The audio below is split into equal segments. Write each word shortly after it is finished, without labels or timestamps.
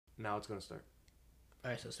Now it's gonna start.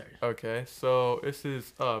 All right, so start. Okay, so this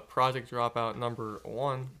is Project Dropout number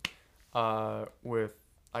 1. With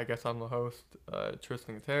I guess I'm the host,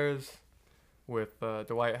 Tristan Gutierrez, with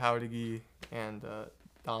Dwight Howdige and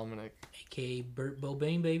Dominic. AKA Burt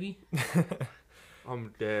Bobain, baby.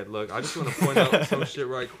 I'm dead. Look, I just want to point out some shit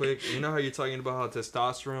right quick. You know how you're talking about how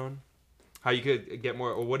testosterone, how you could get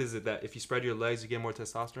more, or what is it that if you spread your legs you get more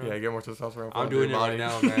testosterone? Yeah, get more testosterone. I'm doing it right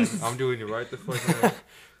now, man. I'm doing it right the fuck now.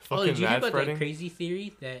 Oh, did you hear about spreading? that crazy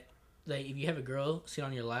theory that, like, if you have a girl sit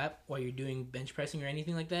on your lap while you're doing bench pressing or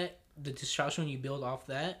anything like that, the testosterone you build off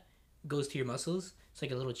that goes to your muscles? It's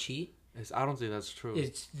like a little cheat. I don't think that's true.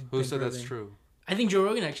 It's Who been said that's proven. true? I think Joe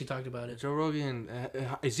Rogan actually talked about it. Joe Rogan,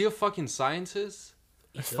 is he a fucking scientist?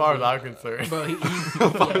 As far as I'm concerned. Bro, he As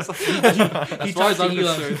talks far as to I'm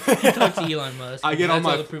Elon. concerned. He talks to Elon Musk. I get That's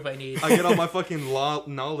all my- the proof I need. I get all my fucking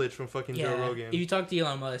knowledge from fucking Yeah, Joe Rogan. if you talk to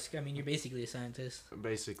Elon Musk, I mean, you're basically a scientist.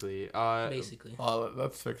 Basically. Basically.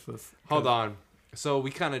 Let's fix this. Hold on. So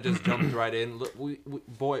we kind of just jumped right in. Look,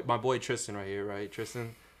 my boy Tristan right here, right?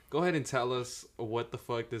 Tristan, go ahead and tell us what the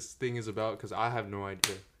fuck this thing is about, because I have no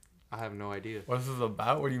idea. What is this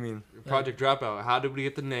about? What do you mean? Project Dropout. How did we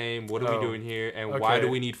get the name? What are we doing here? And why Okay. do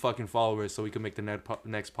we need fucking followers so we can make the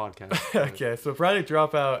next podcast? Okay, so Project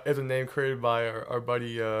Dropout is a name created by our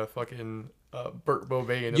buddy Burt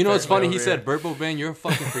Bobain. You know what's funny? He over said, Burt Bobain, you're a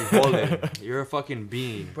fucking frijole. You're a fucking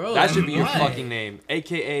bean. Bro, that should be your why? fucking name.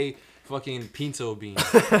 AKA fucking pinto bean.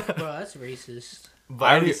 Bro, that's racist. But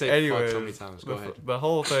I already say fuck anyways, so many times. Go ahead. The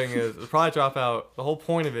whole thing is the Project Dropout. The whole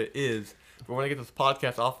point of it is we want to get this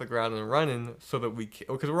podcast off the ground and running so that we can,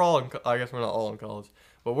 because we're all in, I guess we're not all in college,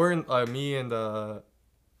 but we're in me and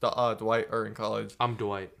Dwight are in college. I'm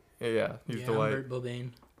Dwight. Yeah, he's I'm Dwight. Burt Bobain.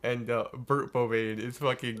 And Burt Bobain is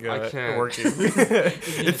fucking I can't. working.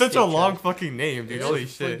 It's such a long fucking name, dude. It's Holy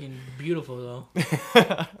shit. fucking beautiful,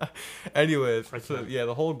 though. Anyways, I so can't. yeah,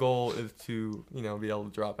 the whole goal is to, be able to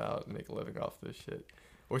drop out and make a living off this shit.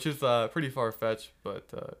 Which is pretty far-fetched, but,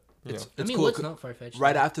 It's I mean, cool. what's not far-fetched?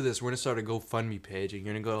 Right after this, we're gonna start a GoFundMe page, and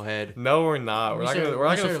you're gonna go ahead. No, we're not. We're not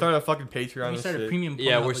gonna start a fucking Patreon We and start a shit. premium.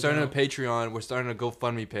 Yeah, Pornhub we're starting a account. Patreon. We're starting a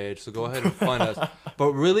GoFundMe page. So go ahead and fund us.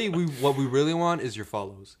 But really, what we really want is your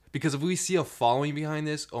follows. Because if we see a following behind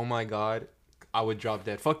this, oh my god, I would drop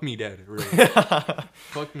dead. Fuck me dead, really.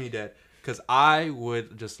 Fuck me dead. Because I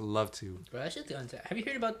would just love to. Bro, that shit's untapped. Have you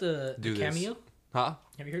heard about the Do this. Cameo? Huh?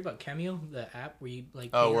 Have you heard about Cameo, the app where you like?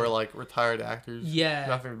 Oh, pay we're them? like retired actors. Yeah.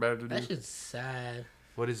 Nothing better to do. That shit's sad.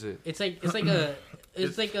 What is it? It's like a.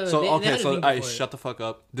 So, they okay, had a so, name alright, for it. shut the fuck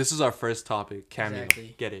up. This is our first topic. Cameo.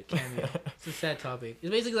 Exactly. Get it. Cameo. It's a sad topic.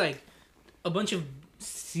 It's basically like a bunch of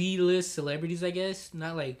C-list celebrities, I guess.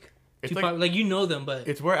 Not like It's Tupac, like- like you know them, but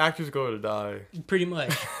It's where actors go to die. pretty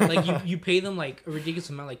much like you pay them like a ridiculous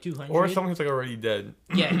amount, like 200. Or someone who's like already dead.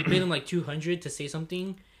 Yeah, you pay them like 200 to say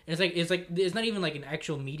something. And it's not even like an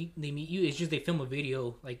actual meeting. They meet you. It's just they film a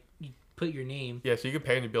video. Like you put your name. Yeah, so you could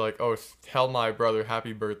pay him to be like, oh, tell my brother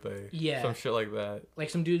happy birthday. Yeah. Some shit like that. Like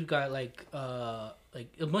some dude got like a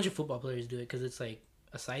bunch of football players do it because it's like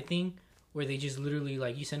a side thing where they just literally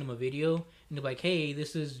like you send them a video and they're like, hey,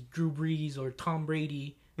 this is Drew Brees or Tom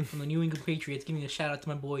Brady from the New England Patriots giving a shout out to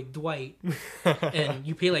my boy Dwight, and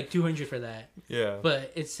you pay like 200 for that. Yeah.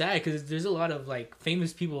 But it's sad because there's a lot of like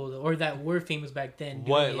famous people or that were famous back then. doing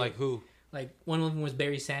What? it. Like who? Like one of them was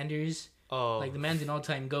Barry Sanders. Oh. Like the man's an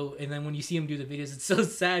all-time GOAT, and then when you see him do the videos, it's so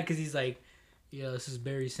sad because he's like, "Yeah, this is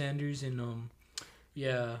Barry Sanders, and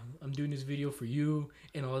yeah, I'm doing this video for you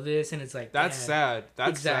and all this," and it's like That's man, sad. That's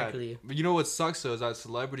exactly. sad. But you know what sucks though is that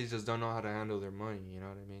celebrities just don't know how to handle their money. You know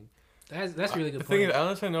what I mean? That's a really good. The thing is, point. I don't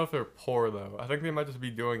necessarily know if they're poor though. I think they might just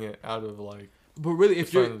be doing it out of like. But really,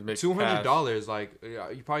 if Trying you're to make $200, like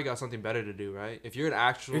you probably got something better to do, right? If you're an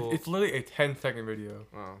actual, It's literally a 10-second video.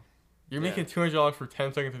 oh, You're Yeah. making $200 for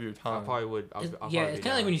 10 seconds of your I time. probably would. I'll yeah, probably it's be kind of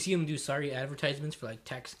like when down. you see them do sorry advertisements for like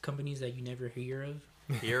tax companies that you never hear of,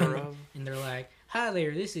 Hear of. and they're like, "Hi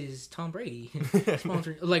there, this is Tom Brady,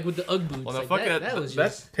 sponsored," like with the UGG boots. Well, no, like, fuck that was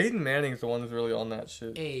that's just. Peyton Manning's the one who's really on that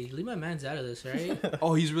shit. Hey, leave my man's out of this, right?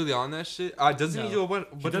 Oh, he's really on that shit. Doesn't he No. do a bunch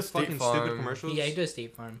does of State fucking Farm. stupid commercials? Yeah, he does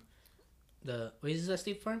State Farm. Wait, is that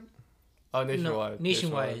State Farm? Nationwide. No,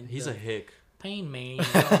 Nationwide. He's a hick. Pain man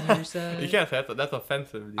on your side. You can't say that's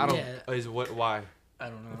offensive, dude. I don't. Yeah. Is what? Why? I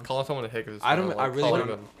don't know. Calling someone a hick is. I don't- I really calling don't-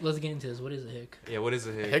 them- Let's get into this. What is a hick? Yeah. What is a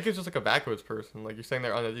A hick? hick is just like a backwards person. Like you're saying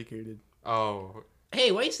they're uneducated. Oh,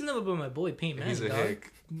 Hey, why you saying that about my boy Payne Manning, he's a dog?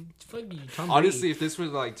 hick. Fuck you, Tom Honestly, Brady. if this was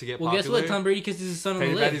like to get Well, popular, guess what? Tom Brady kisses his son on the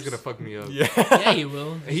Peyton lips. Manning's gonna fuck me up. Yeah. Yeah, he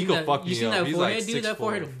will. He You gonna seen fuck that, me you seen up. that He's forehead, like dude? That 6'4".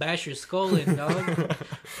 forehead will bash your skull in, dog.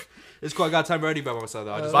 It's cool. I got Tom Brady by my side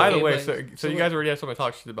though. I just By Okay, the way, but- so so you what- guys already have something to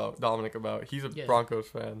talk shit about Dominic about. He's a Yeah. Broncos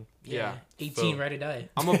fan. Yeah. 18, So- ride or die.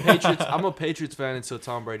 I'm a Patriots fan until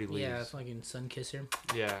Tom Brady leaves. Yeah, fucking sun kisser.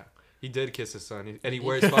 Yeah. He did kiss his son, and he He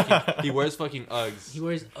wears did. fucking Uggs. He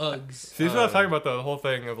wears Uggs. See, this is what I was talking about, the whole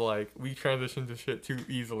thing of like we transition to shit too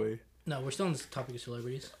easily. No, we're still on this topic of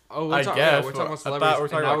celebrities. Oh, I guess, we're but talking I about thought celebrities. we were and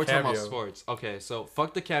talking now about we're talking about cameo. sports. Okay, so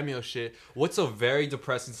fuck the cameo shit. What's a very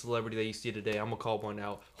depressing celebrity that you see today? I'm gonna call one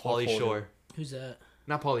out. Pauly Hogan. Shore. Who's that?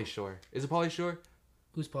 Not Pauly Shore. Is it Pauly Shore?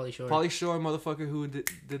 Who's Pauly Shore? Pauly Shore, motherfucker, who did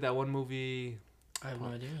that one movie. I have no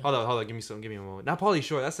idea. Hold on. Give me a moment. Not Pauly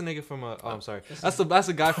Shore. That's the nigga from oh, I'm sorry. That's That's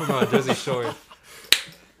the guy from Jersey Shore.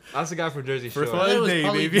 That's the guy from Jersey Shore. First I one thought it of was the day,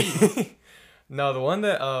 Pauly baby. No, the one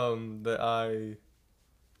that that I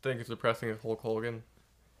think is depressing is Hulk Hogan.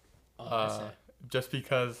 Oh, that's Uh, it. just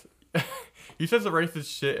because he says the racist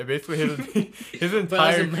shit, and basically his But that's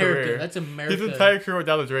entire America. career, That's America. his entire career went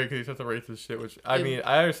down the drain because he says the racist shit. Which I It- mean,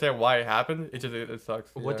 I understand why it happened. It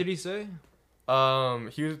sucks. What did he say?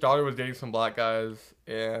 His daughter was dating some black guys,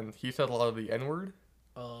 and he said a lot of the N word.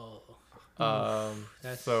 Oh.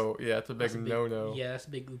 That's- So yeah, it's a big that's no-no. Yeah, that's a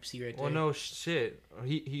big oopsie right there. Well, no shit.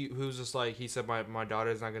 He was just like he said my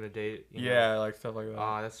daughter's not gonna date. You know. Yeah, like stuff like that.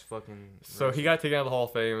 Ah, that's fucking. So he got taken out of the Hall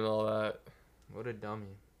of Fame and all that, What a dummy.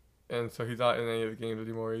 and so he's not in any of the games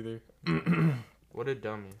anymore either. What a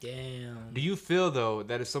dummy. Damn. Do you feel though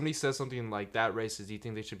that if somebody says something like that racist, do you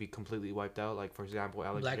think they should be completely wiped out? Like for example,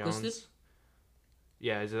 Alex Blacklisted? Jones.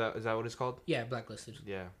 Yeah, is that what it's called? Yeah, blacklisted.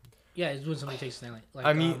 Yeah. Yeah, it's when somebody takes a stand. Like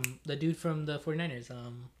I mean- the dude from the 49ers,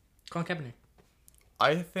 Colin Kaepernick.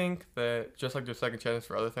 I think that just like there's second chances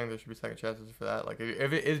for other things, there should be second chances for that. Like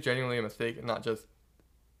if it is genuinely a mistake and not just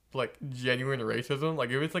like genuine racism, like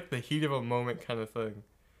if it's like the heat of a moment kind of thing,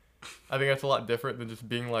 I think that's a lot different than just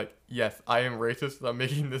being like, yes, I am racist and I'm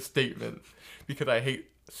making this statement because I hate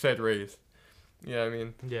said race. You know what I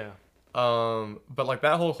mean? Yeah. But like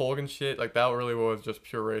that whole Hogan shit, like that really was just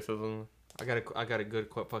pure racism. I got a good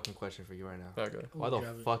fucking question for you right now. Okay. Why Ooh, the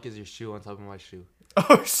drop it. fuck is your shoe on top of my shoe?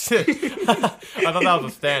 Oh shit! I thought that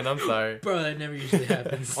was a stand. I'm sorry. Bro, that never usually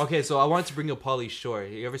happens. Okay, so I wanted to bring up Pauly Shore.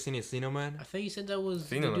 You ever seen Encino Man? I thought you said that was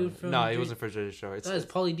Seen the him, dude man. from. No, he wasn't for Jersey Shore. It's That is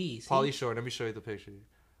Pauly D. See? Pauly Shore. Let me show you the picture.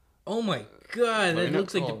 Oh my god, that Wait, no,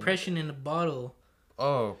 looks like oh. depression in a bottle.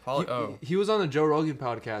 Oh, He, he was on the Joe Rogan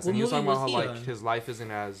podcast, What and he was movie talking about how was he like on? his life isn't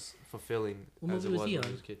as fulfilling What as it movie was was he when he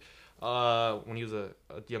on? was a kid. When he was a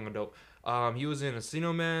young adult. He was in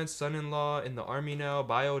Encino Man, Son-in-Law, in the Army now,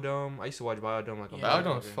 Biodome. I used to watch Biodome like a Yeah.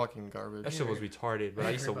 Biodome's motherfucker. fucking garbage. That shit was retarded, but I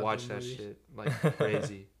I used to heard about watch those that movies. shit like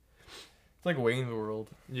crazy. It's like Wayne's World.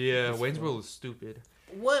 Yeah, It's Wayne's fun. World was stupid.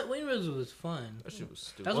 What? Wayne Rose was fun. That shit was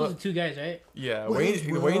stupid. That was the two guys, right? Yeah, Wayne's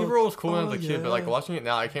Wayne's World. World was cool when I Oh, was a kid, but like yeah. watching it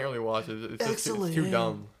now, I can't really watch it. It's just it's too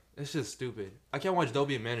dumb. It's just stupid. I can't watch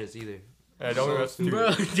Dolby and Menace either. Yeah, don't be a mess.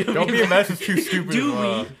 Bro, Don't be a mess. It's too stupid. Do as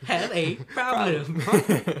well. we have a problem?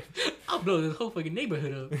 I'll blow this whole fucking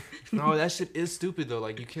neighborhood up. No, that shit is stupid though.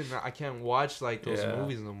 Like I can't watch like those Yeah.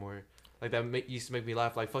 movies no more. Like that used to make me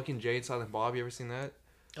laugh. Like fucking Jay and Silent Bob. You ever seen that?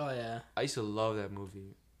 Oh yeah. I used to love that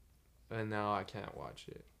movie, and now I can't watch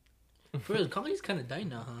it. For real, comedy's kind of dying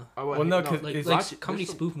now, huh? Well, no, 'cause Like, it's like comedy there's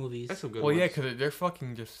some- spoof movies. That's some good Well, yeah, ones. because they're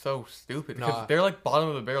fucking just so stupid. Because Nah. they're like bottom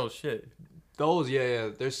of the barrel shit. Those, yeah.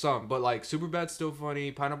 There's some, but like Superbad's still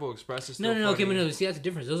funny. Pineapple Express is still No, okay, but funny. no. See, that's the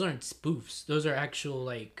difference. Those aren't spoofs. Those are actual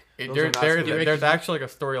like. Those There, are not there's stupid. there's actually like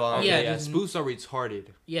a storyline. Okay, Yeah, yeah, just- spoofs are retarded.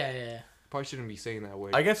 Yeah. Probably shouldn't be saying that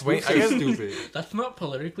word. I guess Spoofs I are guess stupid. That's not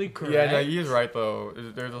politically correct. Yeah, no, you're right though.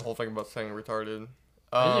 There's a whole thing about saying retarded.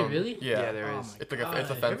 Is it really? Yeah. Yeah, there Oh is. my It's like it's God,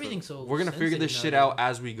 offensive. Everything's so. We're gonna figure this sensitive shit nowadays. out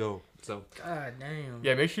as we go. So God damn.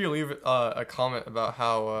 Yeah, make sure you leave a comment about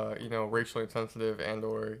how racially insensitive and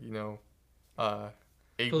or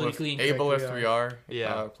Politically incorrect ableist we are.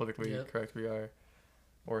 Yeah. Politically Yep. correct we are,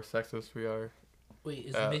 or sexist we are. Wait,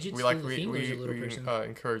 is Uh, midget we still like a thing or is it a little person?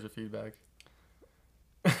 encourage the feedback.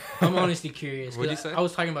 I'm honestly curious. 'cause What'd you say? I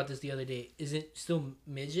was talking about this the other day. Is it still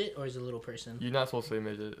midget or is it a little person? You're not supposed to say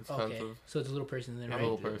midget. It's Okay, offensive. so it's a little person then, A right?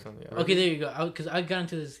 little person. Yeah. Okay, there you go. Because I got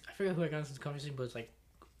into this. I forget who I got into this conversation, but it's like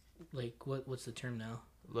what's the term now?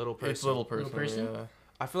 little person. It's little person. Little person? Yeah.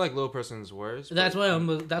 I feel like little person is worse. That's but- why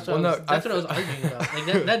I'm. That's Well, what no, I was. That's I what I was arguing about.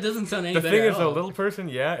 Like that doesn't sound any The better thing at is, though, all. little person.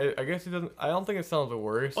 Yeah. I guess it doesn't. I don't think it sounds the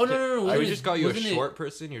worst. Oh no! I Wasn't would it- just call you a wasn't it- short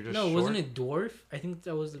person. You're just No, short. wasn't it dwarf? I think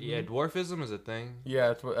that was the. Yeah, dwarfism is a thing.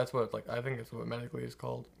 Yeah, that's what like I think it's what medically is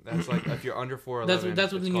called. That's like if you're under 4'11". That's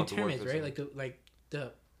what it's the new called term is, dwarfism. right? Like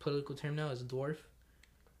the political term now is dwarf,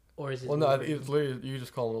 or is it? Well, no, little it's person? literally you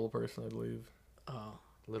just call them a little person, I believe. Oh,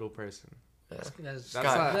 Little person. That's, That's God,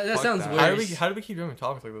 not- that fuck sounds that. worse. How do we keep doing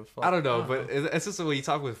topics like this? Fuck. I don't know, I but it's just the way you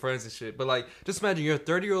talk with friends and shit. But like, just imagine you're a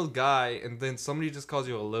 30-year-old guy, and then somebody just calls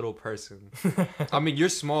you a little person. I mean, you're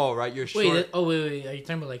small, right? You're short. Wait. Are you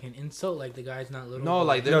talking about like an insult? Like the guy's not little? No, but-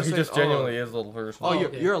 like, No, They're he just just like, genuinely is a little person. Oh, Oh, you're,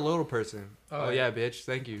 okay. you're a little person. Oh, Oh, yeah, bitch.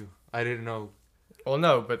 Thank you. I didn't know. Well,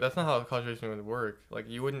 no, but that's not how the conversation would work. Like,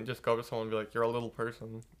 you wouldn't just go up to someone and be like, "You're a little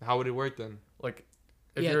person." How would it work then? Like,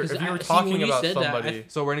 if Yeah, you're 'cause if you were see, talking when you about said that, somebody,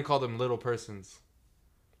 So we're gonna call them little persons.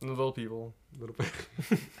 little people, Little,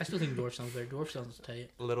 I still think dwarf sounds better. Dwarf sounds tight.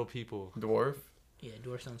 little people. dwarf. Yeah,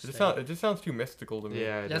 dwarf sounds It tight. just sounds too mystical to me.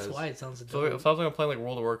 Yeah, it That's does. why it sounds So it dope. sounds like I'm playing like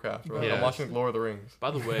World of Warcraft, right? Yes. I'm watching Lord of the Rings.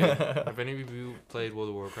 By the way, if any of you played World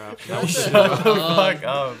of Warcraft, that was Shut the hell up. Fuck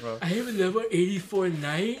up, bro. I have a level 84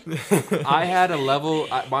 knight. I had a level.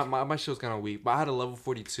 My show's kind of weak, but I had a level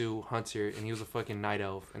 42 hunter, and he was a fucking night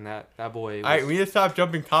elf, and that boy. Was, All right, we need to stop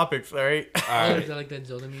jumping topics, all right? all Oh, right. is that like that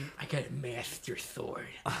Zelda meme? I got a master sword.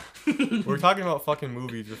 We're talking about fucking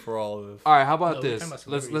movies before all of this. All right, how about No, we're this?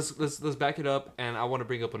 talking about Let's back it up, and I want to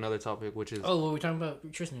bring up another topic, which is Oh, what were we talking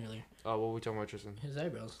about Tristan earlier? what were we talking about, Tristan? His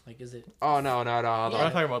eyebrows. Like, is it? Oh no, hold We're on.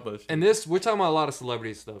 not talking about this. And this, we're talking about a lot of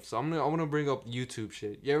celebrity stuff. So I want to bring up YouTube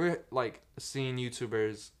shit. You ever like seen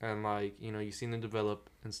YouTubers and like you seen them develop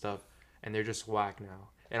and stuff, and they're just whack now.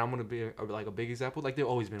 And I'm gonna be like a big example. Like they've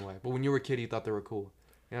always been whack, but when you were a kid, you thought they were cool.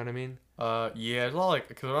 You know what I mean? Yeah, it's a lot like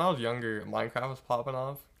because when I was younger, Minecraft was popping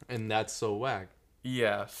off. And that's so whack.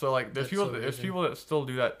 Yeah, so like there's That's people so there's amazing. people that still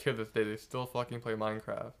do that to this day. They still fucking play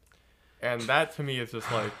Minecraft, and that to me is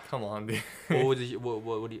just like, come on, dude. What would you? What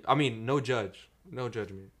would you? I mean, no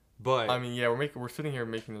judgment. But I mean, yeah, we're sitting here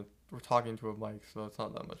we're talking to a mic, so it's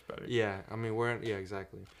not that much better. yeah, I mean, yeah,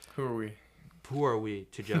 exactly. Who are we? Who are we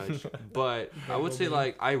to judge? But I would say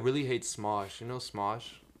like I really hate Smosh. You know Smosh?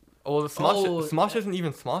 Oh, the Smosh Oh, Smosh isn't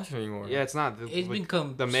even Smosh anymore. Yeah, it's not. It's like,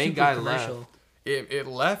 become the main super guy commercial. It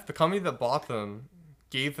left. The company that bought them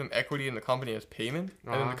gave them equity in the company as payment,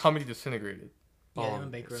 and then Uh-huh. the company disintegrated. Yeah, Oh, they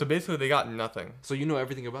went bankrupt. So basically, they got nothing. So you know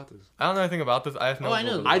everything about this? I don't know anything about this. I just know. Oh, I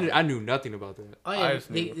know. I knew nothing about that. Oh I yeah,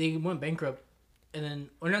 just they, knew. they went bankrupt, and then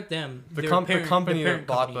or not them. The their company their that parent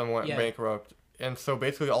bought company. them went yeah, bankrupt, and so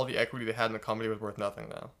basically all the equity they had in the company was worth nothing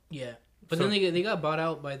now. Yeah, but So- then they got bought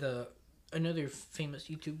out by another famous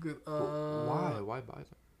YouTube group. Why? Why buy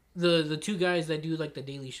them? The two guys that do like the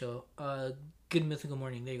Daily Show. Good Mythical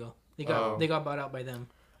Morning. There you go. They got bought out by them.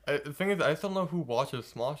 The thing is, I still don't know who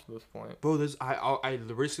watches Smosh at this point. Bro, there's I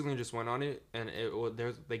recently just went on it and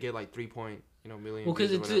they get like 3 million. Well, because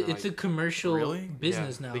views or whatever, it's a commercial Really?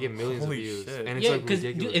 business yeah, now. They get millions Holy of views, shit. and it's Yeah, like because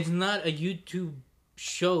ridiculous. it's not a YouTube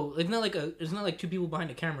show. It's not like two people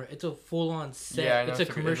behind a camera. It's a full on set. Yeah, I know it's a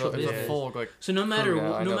commercial it's business. a full like. So no matter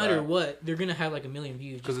now, I no know matter that. what, they're gonna have like 1 million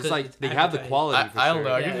views. Because just it's like they have the advertised. quality. For I don't sure.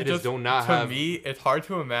 know. I Yeah. guess They it just don't not to have. me, it's hard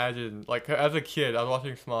to imagine. Like as a kid, I was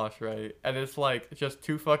watching Smosh, right, and it's like just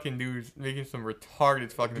two fucking dudes making some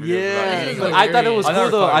retarded fucking videos. Yeah, about It eating, was I thought it was I cool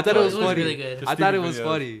never though. thought I thought it it was was funny. really good. I thought it Stupid was videos.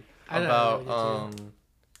 funny. I thought about it was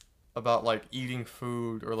about like eating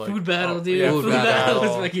food or like food battle, oh, dude. yeah, food battle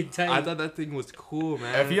was fucking tight. I thought that thing was cool,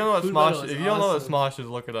 man. If you don't know what Food battle Smosh, is if you don't know what awesome. Smosh is,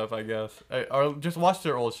 look it up. I guess, or just watch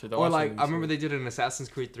their old shit. Don't or watch like their I new remember shit. they did an Assassin's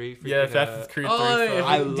Creed 3. Yeah, freaking, Assassin's Creed 3. Oh, stuff.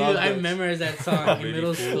 I dude, love I that. memorized that song How in many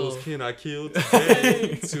middle fools school. can I kill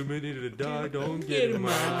today? Too many to die. Don't get in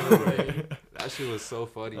my way. That shit was so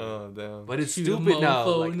funny. Oh damn. But it's Shoot a stupid now.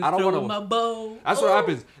 mofo Like in the I don't throat want with to. my bow. That's what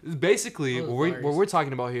happens. Basically, Those what bars. we're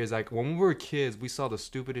talking about here is like when we were kids, we saw the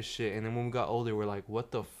stupidest shit, and then when we got older, we're like,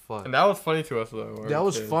 what the fuck? And that was funny to us though. when we That were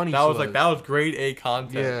was kids. funny That to was like us. that was grade A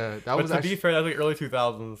content. Yeah, that But was to actually. be fair, that's like early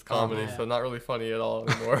 2000s comedy, Yeah. so not really funny at all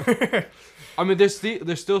anymore. I mean, there's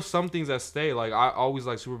still some things that stay. Like I always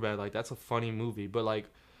like Superbad. Like that's a funny movie, but like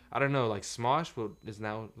I don't know. Like Smosh is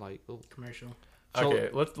now like. Oh. Commercial. Okay,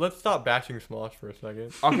 let's stop bashing Smosh for a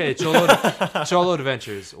second. Okay, Cholo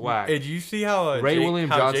Adventures. Whack. Hey, did you see how Ray William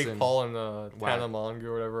Johnson. Jake Paul and Whack. Tana Mongeau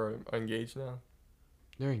or whatever are engaged now?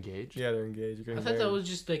 They're engaged. Yeah, they're engaged. They're I getting thought that married. was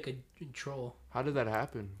just like a troll. How did that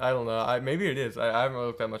happen? I don't know. Maybe it is. I haven't really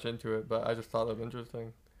looked that much into it, but I just thought it was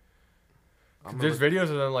interesting. I'm There's gonna- videos of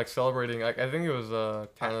them like celebrating. Like, I think it was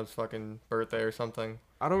Tana's fucking birthday or something,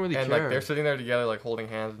 I don't really and care. like they're sitting there together, like holding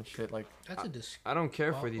hands and shit. Like, That's a dis. I don't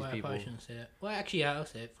care for Well, these I people. probably shouldn't say that. Well, actually, yeah, I'll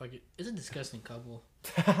say it. Fuck it. It's a disgusting couple.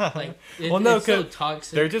 like Like, Well, no, it's so 'cause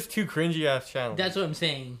toxic. they're just two cringy ass channels. That's what I'm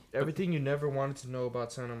saying. Everything you never wanted to know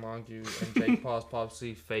about Tana Mongeau and Jake Paul's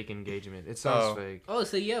policy, fake engagement. It sounds Oh. fake. Oh,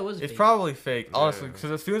 so yeah, it was. It's fake. probably fake, honestly. Yeah.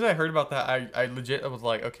 Because as soon as I heard about that, I legit was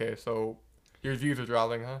like, okay, so your views are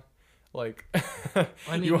dropping, huh? Like, I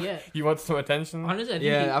mean, you, want- yeah. you want some attention? Honestly, I think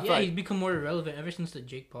Yeah, I feel like- he's become more irrelevant ever since the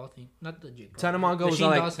Jake Paul thing. Not the Jake Paul. Tanamanga the was Shane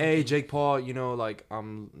like, Dawson hey, thing. Jake Paul, you know, like,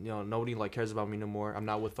 nobody like cares about me no more. I'm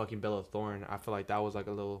not with fucking Bella Thorne. I feel like that was like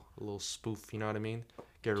a little spoof. You know what I mean?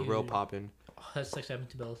 Get a real Dude. popping. Oh, that sucks happened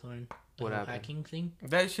to Bella Thorne. The What whole happened? hacking thing.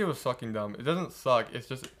 That shit was fucking dumb. It doesn't suck. It's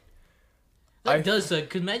just That does suck.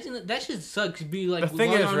 Cause imagine that shit sucks. Be like The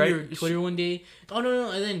thing log is, on right, your Twitter one day. Oh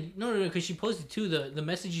no, and then no, because she posted too the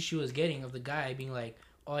messages she was getting of the guy being like,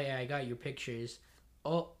 oh yeah, I got your pictures.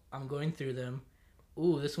 Oh, I'm going through them.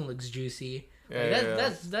 Ooh, this one looks juicy. Yeah, Like,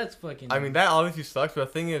 yeah. that's fucking. I mean, that obviously sucks, but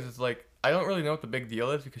the thing is like, I don't really know what the big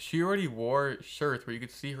deal is because she already wore shirts where you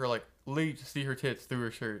could see her, like, literally just see her tits through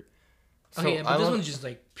her shirt. So, okay, but I this don't- one's just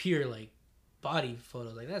like pure like body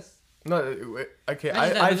photos. Like that's. No, okay, Not just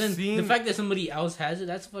that, but I've then seen... the fact that somebody else has it.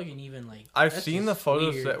 That's fucking even like. I've that's seen the just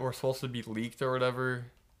photos weird. that were supposed to be leaked or whatever.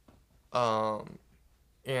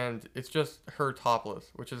 And it's just her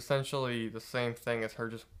topless, which is essentially the same thing as her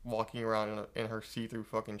just walking around in her see-through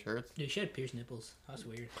fucking shirts. Dude, she had pierced nipples. That's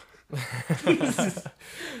weird.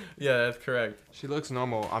 Yeah, that's correct. She looks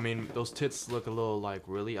normal. I mean, those tits look a little like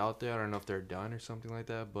really out there. I don't know if they're done or something like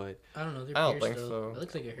that, but I don't know. They're I don't pierced think though. so. It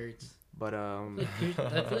looks like it hurts. but Like,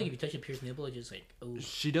 I feel like if you touch a pierced nipple, it's just like, oh.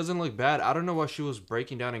 she doesn't look bad. I don't know why she was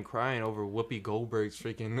breaking down and crying over Whoopi Goldberg's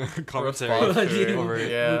freaking commentary. Response to it, over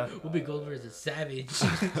it. yeah. Whoopi Goldberg is a savage.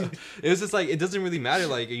 It was just like it doesn't really matter.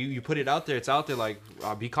 Like you put it out there, it's out there. Like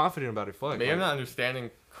be confident about it. Fuck. Maybe I'm like, not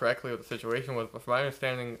understanding correctly what the situation was, but from my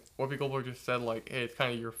understanding, Whoopi Goldberg just said, like, hey, it's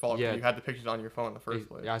kind of your fault 'cause Yeah. you had the pictures on your phone in the first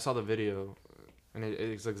place. Yeah, I saw the video, and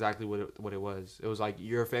it's exactly what it was. It was like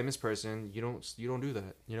you're a famous person. You don't do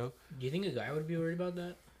that. You know, Do you think a guy would be worried about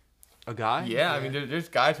that? a guy. Yeah, I mean, there's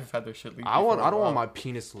guys who've had their shit leaked. I before don't as want well. my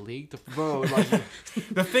penis leaked, bro. Like,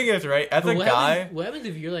 The thing is, right, as But a what guy, Happens, what happens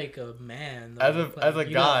if you're like a man? Though? As a- Like, as a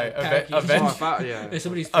you got guy, a package, yeah. and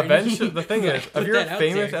somebody's threatening eventually, you, the thing like, is, put if you're that out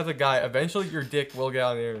famous there. as a guy, eventually your dick will get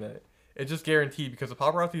on the internet. It's just guaranteed because the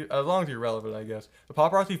paparazzi, as long as you're relevant, I guess, the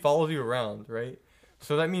paparazzi follows you around, right?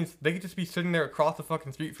 So that means they could just be sitting there across the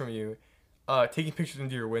fucking street from you, taking pictures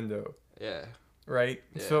into your window, Yeah, right?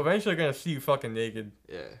 Yeah. So eventually they're gonna see you fucking naked.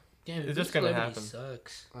 yeah. Damn, it's being just gonna celebrity happen.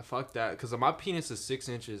 Sucks. Fuck that, cause my penis is 6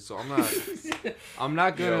 inches, so I'm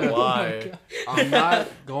not Yo, gonna. why? I'm not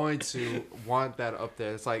going to want that up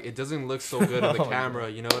there. It's like it doesn't look so good on the Oh my camera.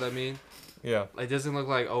 You know what I mean? Yeah. It doesn't look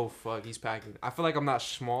like, oh fuck, he's packing. I feel like I'm not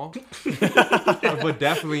small, but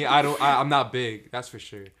definitely I'm not big. That's for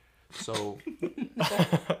sure. So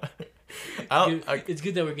Dude, it's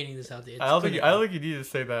good that we're getting this out there. It's I don't think clear. you need to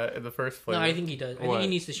say that in the first place. No, I think he does. I think What? he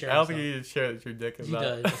needs to share. I don't think himself. you need to share that your dick is He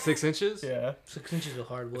not. does. 6 inches, Yeah. 6 inches of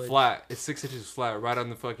hardwood. flat. It's 6 inches flat, right on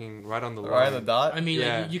the Right on the line. dot. I mean,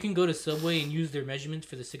 Yeah. like, you can go to Subway and use their measurements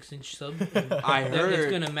for the 6-inch sub. and I heard.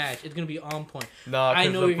 it's gonna match. It's gonna be on point. Nah, I 'cause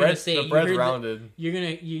know the what you're gonna bread's- say. The You bread's heard the- rounded.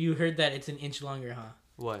 You heard that it's an inch longer, huh?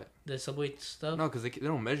 What? The Subway stuff. No, because they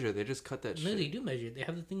don't measure. They just cut that No, shit. they do measure. They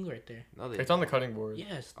have the thing right there. No, they It's on the cutting board.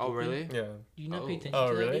 Yes. Oh, really? Yeah. Do you not pay Oh. attention Oh,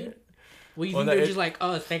 to that, really? dude? Well, you Well, think no, they're it- just like,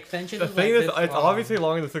 oh, it's extension. The It's thing like is, this. it's Oh. obviously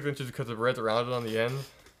longer than 6 inches because the bread's rounded on the end.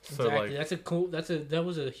 So Exactly. like, That's a cool. That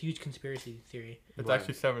was a huge conspiracy theory. it's Right.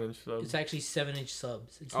 actually 7 inch subs. It's actually 7-inch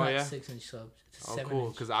subs. It's Oh, not yeah? 6-inch subs. It's a Oh, 7 cool.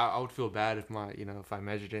 inch. Because I would feel bad if if I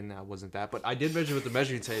measured it and I wasn't that. But I did measure with the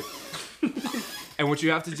measuring tape. And what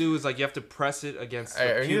you have to do is like you have to press it against the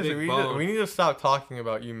Hey, pubic bone. we need to stop talking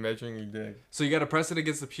about you measuring your dick. So you got to press it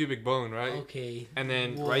against the pubic bone, right? Okay. And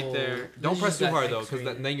then right Whoa. there, don't This press is too that hard though, because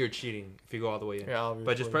X-rated. then you're cheating if you go all the way in. Yeah, obviously.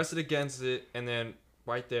 But just press it against it, and then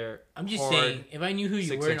right there. I'm just hard. saying, if I knew who you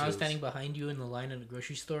 6 were and I was inches. standing behind you in the line at a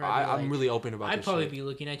grocery store, I'm really open about I'd this probably shit. be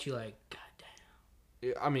looking at you like, God damn.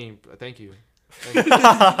 Yeah, I mean, thank you.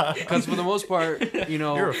 Because for the most part,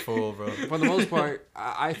 You're a fool, bro. for the most part,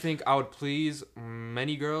 I think I would please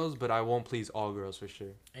many girls, but I won't please all girls for sure.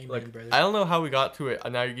 Amen, Like, brother. I don't know how we got to it,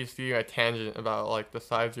 and now you're just doing a tangent about like the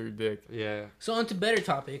size of your dick. Yeah. So on to better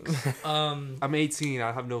topics. I'm 18.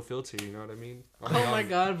 I have no filter. You know what I mean? I'm Oh my young.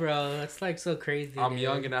 God, bro, that's like so crazy. I'm dude.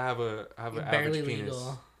 young and I have an You're average barely penis.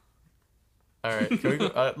 legal. All right, can we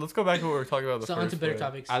go, let's go back to what we were talking about. In the So first on to better place.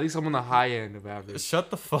 topics. At least I'm on the high end of average.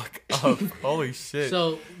 Shut the fuck up! Holy shit!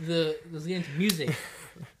 So let's get into music.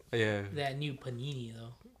 Yeah. That new Panini though.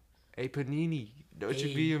 Hey Panini, don't you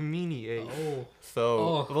Hey. be a meanie? Hey. Oh,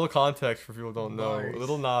 So, a little context for people who don't know. Bars.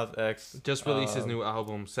 Little Nas X Just released his um, new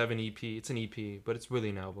album, 7 EP. It's an EP, but it's really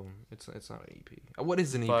an album. It's not an EP. What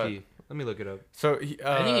is an EP? But- Let me look it up. So I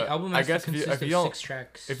think an album has I guess to if you, consist if you of don't 6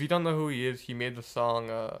 tracks. if you don't know who he is, he made the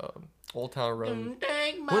song Old Town Road.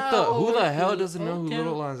 Who the hell doesn't know who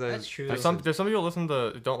Little Nas X That's true. There's some people don't listen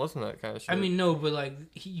to that kind of shit. I mean, no, but like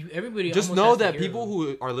everybody. Just almost know has to that hear people them.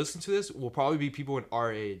 who are listening to this will probably be people in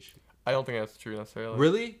our age. I don't think that's true necessarily.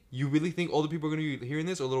 Really? You really think older people are gonna be hearing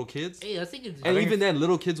this, or little kids? Hey, I think it's. And think even then,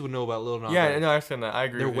 little kids would know about Lil Nas Yeah, X. no, I understand that. I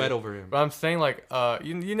agree. They're with wet you. over him. But I'm saying like,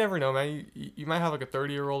 you never know, man. You might have like a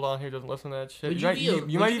 30-year-old on here who doesn't listen to that shit. Would You might you be you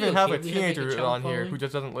would might you be even have a okay if we had, like, a teenager child on here following? who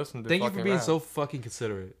just doesn't listen to. Thank you for fucking being rap. so fucking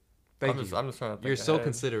considerate. Thank you. I'm just trying to think You're so ahead.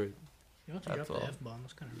 considerate. You want to That's drop the all. F bomb?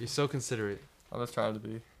 That's kind You're of. so considerate. I'm just trying to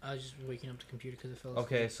be. I was just waking up the computer because it fell.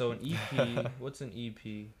 Okay, asleep. so an EP. What's an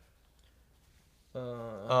EP?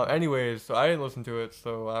 Anyways, so I didn't listen to it,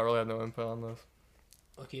 so I really have no input on this.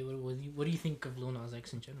 Okay, what do you think of Lil Nas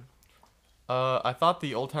X in general? I thought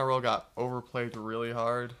the Old Town Road got overplayed really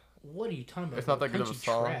hard. What are you talking about? It's not bro? that good of a Country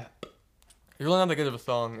song. Trap. It's really not that good of a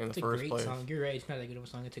song in It's the a first great place. song. You're right. It's not that good of a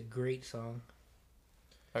song. It's a great song.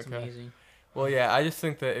 It's Okay. amazing. Well, yeah, I just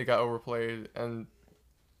think that it got overplayed, and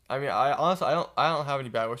I mean, I honestly, I don't have any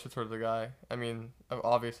bad wishes towards the guy. I mean,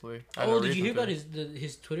 obviously. I have Oh, no did you hear reason about to.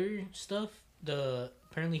 his Twitter stuff?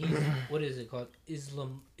 Apparently he's what is it called?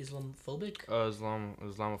 Islamophobic?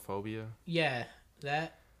 Islamophobia. Yeah,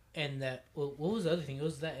 that and that. Well, what was the other thing? It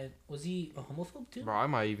was that. Was he a homophobe too? Bro, I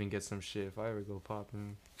might even get some shit if I ever go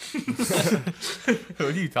popping. What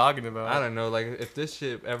are you talking about? I don't know. Like, if this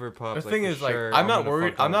shit ever pops, The thing for is, like, sure, I'm not gonna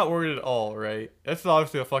worried. fuck I'm up. not worried at all, right? This is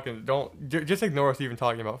obviously a fucking just ignore us even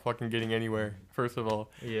talking about fucking getting anywhere. First of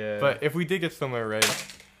all, Yeah. but if we did get somewhere, right?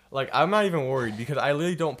 Like, I'm not even worried because I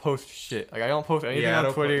literally don't post shit. Like, I don't post anything Yeah, I on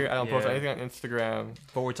don't Twitter. po- I don't post yeah. anything on Instagram.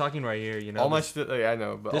 But we're talking right here, you know. All my this- shit, like, I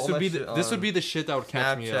know, but This all would my be shit this would on be the shit that would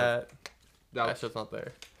catch me up. Snapchat. That That shit's not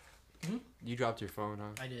there. You dropped your phone,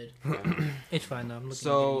 huh? I did. Yeah. It's fine though. I'm looking.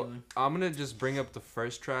 So at it I'm gonna just bring up the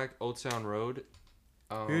first track, Old Town Road.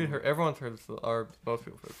 Everyone's heard this, or most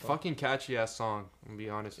people heard this. Fucking catchy ass song. I'm gonna be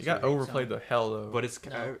honest. You with got you. overplayed the hell though. But it's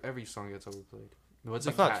No. every song gets overplayed. What's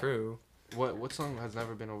that's a not cat- true. What song has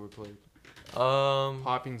never been overplayed? Popping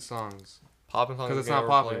Popping songs. songs 'Cause it's get not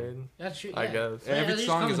popping. overplayed. That's true. I Yeah. guess. Every there's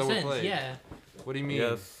song is common sense, overplayed. Yeah. What do you mean?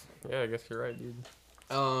 Yes. Yeah, I guess you're right, dude.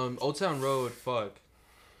 Old Town Road. Fuck.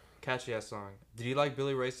 Catchy ass song. Did you like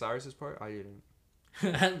Billy Ray Cyrus's part? I didn't.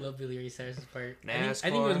 I love Billy Ray Cyrus's part. I think it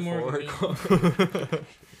NASCAR, was more of a Ford meme. car.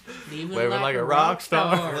 Living like a rock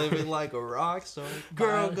star. Living like a rock star.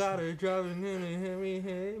 Girl got her driving in a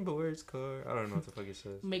Hemi boys car. I don't know what the fuck he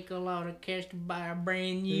says. Make a lot of cash to buy a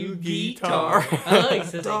brand new New guitar. guitar. I like it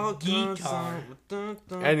says like Dog-gone guitar.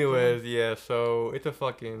 song. Anyways, yeah. So it's a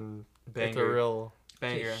fucking It's a Banger. real It's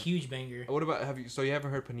Banger. a huge banger. What about so you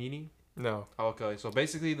haven't heard Panini? no. Okay, so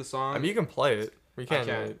basically the song I mean, you can play it. We I can't.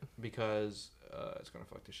 can't Right? because it's gonna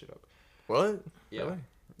fuck this shit up. What? Yeah. Really?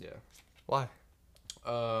 Yeah. Why? It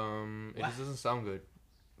What? just doesn't sound good.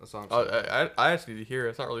 That's all I'm Oh, saying. I asked you to hear it.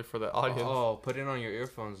 It's not really for the audience. Oh, put it on your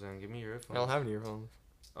earphones then. Give me your I earphones. don't have any earphones.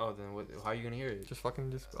 Oh, then what? How are you gonna hear it?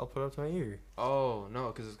 I'll put it up to my ear. Oh no,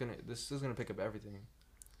 because this is gonna pick up everything.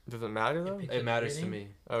 Does it matter though? Pick It up matters to everything?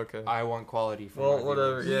 me. Okay. I want quality from Well, my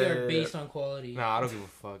whatever, viewers. We yeah, are yeah, based on quality. Nah, I don't give a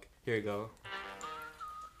fuck. Here you go.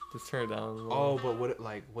 Just turn it down. A little. Oh, but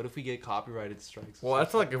what if we get copyrighted strikes? Well,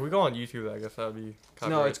 that's like if we go on YouTube, I guess that'd be. no,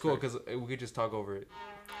 copyright it's cool strike. because we could just talk over it.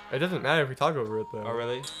 It doesn't matter if we talk over it though. Oh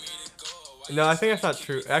really? No, I think that's not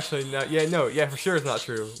true. Actually, no. Yeah, for sure it's not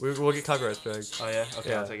true. We'll get copyright strike. Oh yeah. Okay,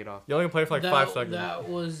 Yeah. I'll take it off. You only can play it for like 5 seconds. That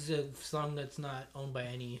was a song that's not owned by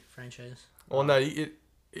any franchise. Well, no, you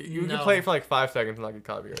can No. play it for like 5 seconds and not get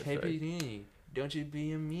copyright Hey, strike. P.D., don't you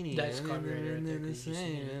be a meanie. That's copyrighted right there 'cause you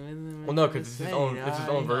sing it. Well, no, 'cause it's his own- it's his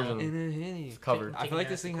own version. It's covered. I feel like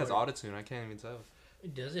this thing has autotune. I can't even tell.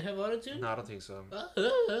 Does it have autotune? No, I don't think so. No.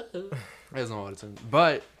 There's no autotune.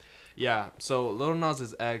 But yeah, so Lil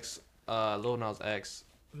Nas X.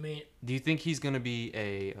 I mean, Do you think he's gonna be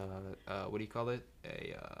a what do you call it?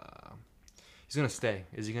 He's gonna stay.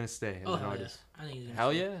 Is he gonna stay as oh an hell yeah. artist? I think he's gonna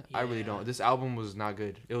Hell stay. yeah? I really don't. This album was not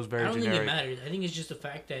good. It was I very don't think it generic. matters. I think it's just the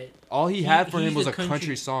fact that All he had for him he's was a a country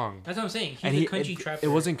country- song. that's what I'm saying. He's And a country it trapper.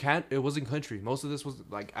 wasn't country. Most of this was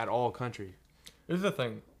like at all country. Here's the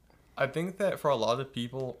thing. I think that for a lot of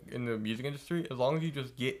people in the music industry, as long as you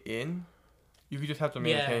just get in, you just have to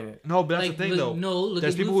Yeah. maintain it. No, but that's like, the thing look, though. No, look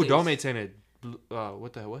There's at people who don't Blueface. maintain it.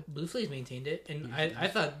 What the hell? What? Blueface maintained it, and I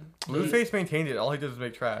thought Blueface maintained it. All he does is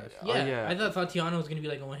make trash. Yeah, yeah. I thought Tatiana was gonna be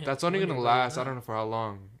like a one hit. That's only gonna last. I don't know for how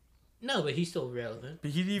long. No, but he's still relevant.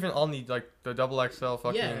 But he's even on the the double XL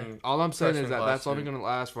fucking. Yeah. All I'm saying is Freshman that class, that's only dude. gonna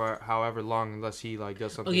last for however long, unless he like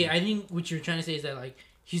does something. Okay, I think what you're trying to say is that like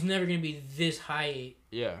he's never gonna be this high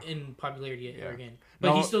yeah. in popularity Yeah. again, but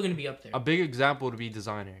No, he's still gonna be up there. A big example would be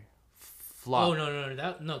Designer. flop. Oh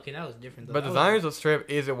no, okay, that was different though. But That was- Designers of Strip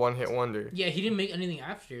is a one-hit wonder. Yeah, he didn't make anything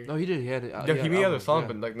after. No, he did. He had. Yeah, he made other albums, songs, yeah.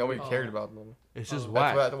 but like nobody Oh. cared about them. It's just Oh.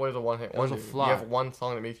 whack. That's what was a one-hit It was a wonder. flop. You have one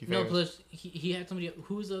song that makes you No, famous. plus he had somebody.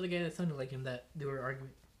 Who was the other guy that sounded like him that they were arguing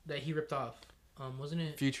that he ripped off? Wasn't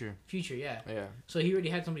it Future. Future? Yeah. Yeah. So he already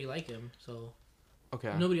had somebody like him. So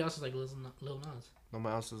Okay. nobody else is like Lil Nas.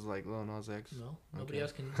 Nobody else is like Lil Nas X. No, nobody Okay.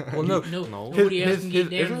 else can. Well, no. no, No. nobody else can get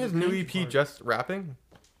down Isn't to his the new country EP part. just rapping?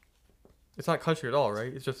 It's not country at all,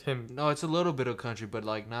 right? It's just him. No, it's a little bit of country, but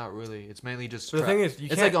like not really. It's mainly just. So the thing is, you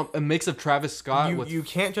it's can't. like a mix of Travis Scott you, with. you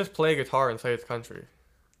can't just play guitar and say it's country.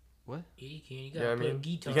 Yeah, you can. You You gotta know what I play mean? guitar.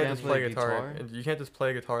 You can't can't just play play guitar. guitar? And you can't just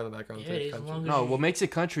play guitar in the background and Yeah, say it it's is, as country. long No, as what makes it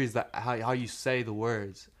country is that how you say the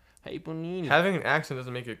words. Hey, Bonini. Having an accent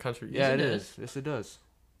doesn't make it country. Yeah, Yes, it it is. does. Yes, it does.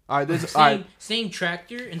 All right, there's all right. saying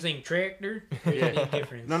tractor and saying tractor. There's a big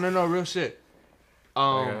difference. No, real shit.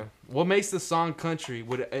 Okay. What makes the song country?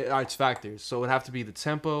 It's factors. So it would have to be the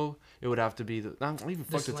tempo. It would have to be the not even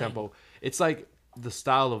fuck the slang. tempo. It's like the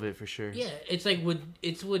style of it for sure. Yeah, it's like what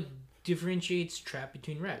differentiates trap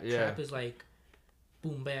between rap. Yeah. Trap is like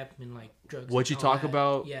boom bap and like drugs. What you and all talk that.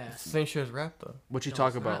 about- Yeah. It's the same shit as rap though. What you No, talk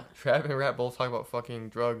it's about? not. Trap and rap both talk about fucking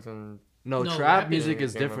drugs and No, No, trap rap music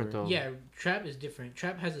is- is different though. Yeah, trap is different.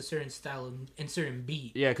 Trap has a certain style and certain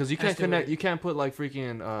beat. Yeah, because you Has can't to connect. work. You can't put like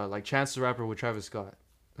freaking like Chance the Rapper with Travis Scott.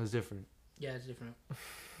 That's different. Yeah, it's different.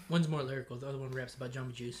 One's more lyrical. The other one raps about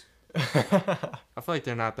Jamba Juice. I feel like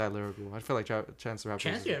they're not that lyrical. I feel like Chance the Rapper.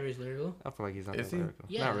 Chance the Rapper is lyrical. I feel like he's not Is that he? lyrical.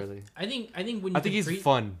 Yeah. Not really. I think when you I think can he's create-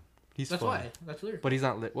 fun. He's That's fun. why. That's lyrical. But he's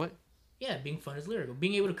not lit. What? Yeah, being fun is lyrical.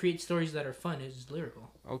 Being able to create stories that are fun is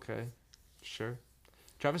lyrical. Okay, sure.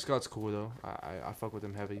 Travis Scott's cool though. I fuck with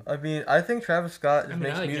him heavy. I mean, I think Travis Scott just I mean,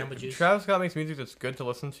 makes I like music. Jamba Juice. Travis Scott makes music that's good to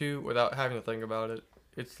listen to without having to think about it.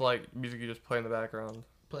 It's like music you just play in the background.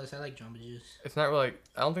 Plus, I like Jamba Juice. It's not really like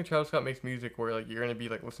I don't think Travis Scott makes music where like you're gonna be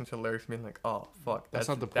like listening to the lyrics and being like, oh fuck, That's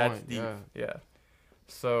not the That's point, deep. yeah.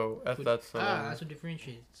 So that's That's what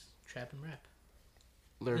differentiates trap and rap.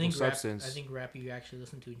 Lyrical substance. I think rap you actually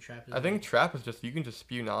listen to and trap is I think trap is just you can just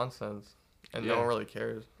spew nonsense and no Yeah. one really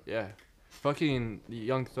cares. Yeah. Fucking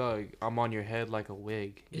Young Thug, I'm on your head like a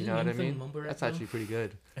wig. You Isn't know what I Young Thug mean? mumble rap, That's though? actually pretty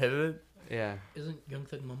good. Hit it? Yeah. Isn't Young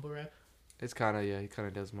Thug mumble rap? It's kind of, yeah, he kind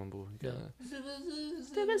of does mumble. He Yeah. kinda-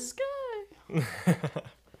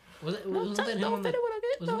 Wasn't that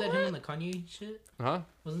him on the Kanye shit? Huh?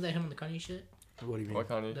 Wasn't that him on the Kanye shit? What do you mean? What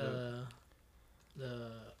kind of shit? The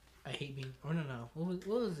I hate being. Oh no. What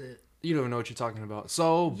was it? You don't even know what you're talking about.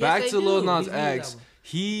 So, Yes, back I to Lil do. Nas He's made his X. album.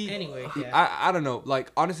 He. Anyway, he- yeah. I don't know.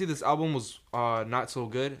 Like, honestly, this album was not so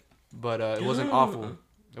good, but it wasn't awful.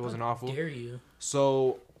 It wasn't How awful. Dare you?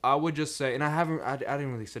 So, I would just say, and I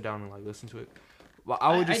didn't really sit down and like listen to it. But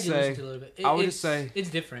I would just did listen say to a little bit. I would It's- just say- it's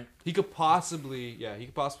different. he could possibly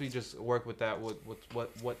just work with that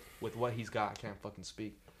with what he's got. I can't fucking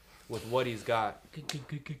speak. With what he's got.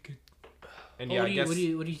 Good. And Oh, yeah, what I do guess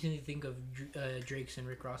you what do you think of Drake's and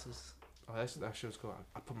Rick Ross's? oh, that shit was cool.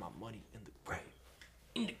 I put my money in the grave.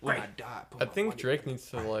 In the When grave. I die, put I my think money Drake in the needs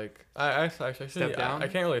to grave. like. I Step down? I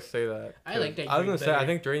can't really say that. I like that I was Drake gonna say I better.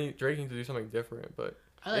 think Drake needs to do something different, but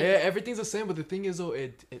I like Yeah, everything's the same, but the thing is though,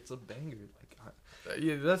 it's a banger. Like,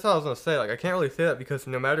 yeah, that's what I was gonna say. Like I can't really say that because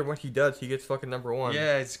no matter what he does, he gets fucking number one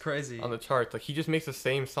it's crazy. on the charts. Like he just makes the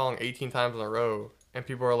same song 18 times in a row, and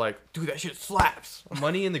people are like, "Dude, that shit slaps."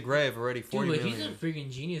 Money in the grave already 40 Dude, but million. he's a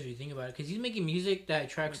freaking genius if you think about it, because he's making music that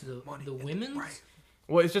attracts the women's.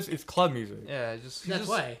 Well, it's club music. Yeah, That's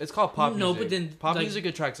why. It's called pop No, music. but then, pop like- music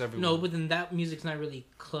attracts everyone. No, but then that music's not really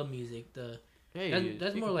club music. yeah,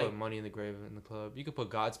 that's you more could like- put Money in the Grave in the club. You could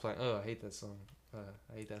put God's Plan. Oh, I hate that song.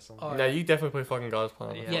 I hate that song. Oh, Now you definitely play fucking God's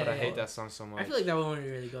Plan. yeah, Yeah, but I yeah, hate yeah. that song so much. I feel like that one wouldn't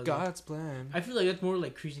really go there. God's Plan. I feel like that's more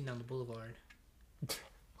like cruising down the boulevard.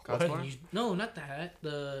 God's What? Plan. No, not that.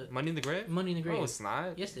 The Money in the Grave. Money in the Grave. Oh, it's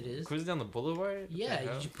not. Yes, it is. Cruising down the boulevard. What the Yeah,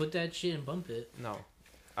 hell? you should put that shit and bump it. No,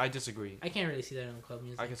 I disagree. I can't really see that in the club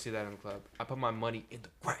music. I can see that in the club. I put my money in the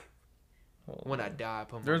grave. When I die, I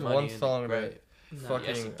put my There's money one in song the that grave. No. fucking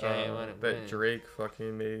Yes, you can, when it that wins. Drake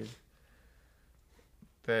fucking made.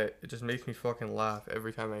 That it just makes me fucking laugh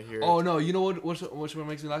every time I hear it. Oh no, you know which one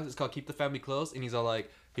makes me laugh? It's called "Keep the Family Close," and he's all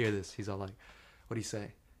like, "Hear this." He's all like, "What do you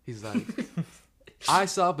say?" He's like, "I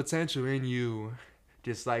saw potential in you,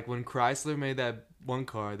 just like when Chrysler made that one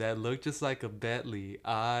car that looked just like a Bentley.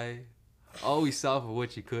 I always saw for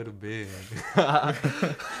what you could have been."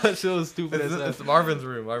 That shit was stupid as It's hell. Marvin's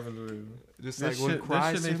room. Just this like when shit- this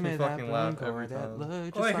shit Chrysler makes me made that fucking one laugh car every that time.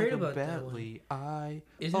 looked Oh, I just heard like a about that one. Bentley. I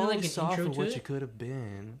Isn't it like always an saw intro for to what it? you could have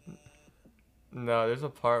been. No, there's a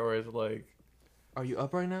part where it's like, Are you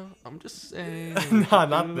up right now? I'm just saying. Nah,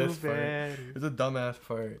 not this too part. bad. it's a dumbass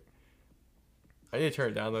part. I need to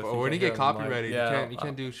turn it down though. Oh, we're gonna get copyrighted. Yeah, You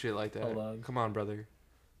can't do shit like that. hold on. Come on, brother.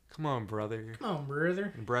 Come on, brother. Come on,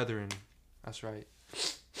 brother. Brethren. That's right.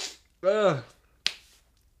 I'm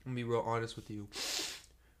gonna be real honest with you.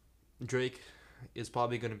 Drake is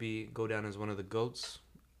probably gonna go down as one of the GOATs.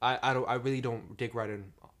 I really don't dick ride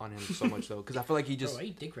on him so much though, because I feel like he just Bro, why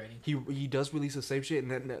you dick riding? he does release the same shit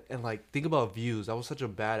and like think about Views. That was such a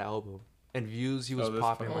bad album. And Views, he was Oh, this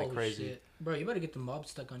popping fucking- like crazy. Shit. Bro, you better get the mob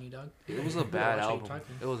stuck on you, dog. It was a You bad better watch how you album.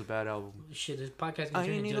 talking. It was a bad album. Shit, this podcast I can turn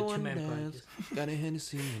ain't into a no 2-man one podcast. Got a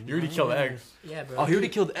Hennessy. You already killed X. Yeah, bro. Oh, he already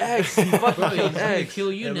killed X. He fucking Bro, he's killed gonna X.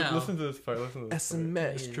 kill you Yeah, now. listen to this part. Listen to this part.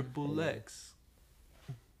 SMS Yeah. triple X.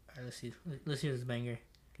 Alright, let's see. Let's hear this banger.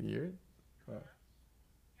 Can you hear it?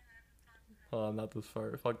 Oh, not this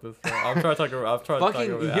far. Fuck this far. I'm trying to talk over. I'm trying to talk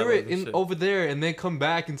Fucking over. hear it in over there and then come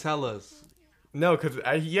back and tell us. No, because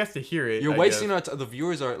he has to hear it. You're I wasting guess. our the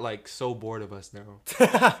viewers are like so bored of us now.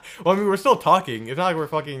 Well, I mean, we're still talking. It's not like we're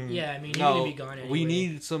fucking. Yeah, I mean, you're gonna be gone anyway. we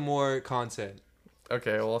need some more content.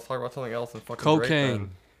 Okay, well, let's talk about something else and fucking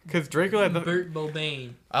Cocaine. Because Drake, like, Burt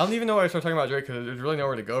Bobain. I don't even know why I started talking about Drake because there's really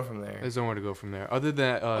nowhere to go from there. There's nowhere to go from there. Other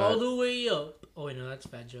than All the way up. Oh wait, no, that's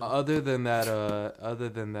Fat Joe. other than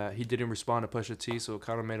that, he didn't respond to Pusha T, so it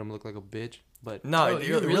kind of made him look like a bitch. But No, Bro, it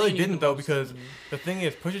you really need didn't to though watch because something. the thing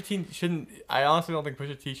is, Pusha T shouldn't. I honestly don't think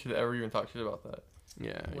Pusha T should ever even talk shit about that.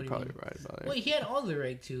 yeah, What do you're you probably mean? right about it. Wait, he had all the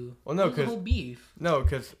right to. Well, no, What was the 'cause- whole beef. No,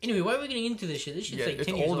 because Anyway, why are we getting into this shit? This shit's yeah, like it's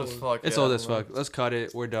 10 years old old. as fuck. It's yeah, old I as don't know. fuck. Let's cut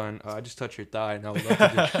it. We're done. I just touched your thigh, and I would love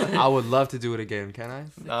to do. I would love to do it again. Can I?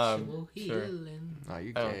 Sexual sure. healing. Nah,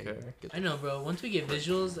 you I don't gay. care. Get I know, bro. Once we get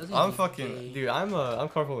visuals, that's gonna I'm be fucking gay. dude. I'm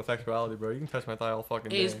comfortable with sexuality, bro. You can touch my thigh all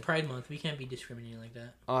fucking Hey, day. it's Pride Month. We can't be discriminating like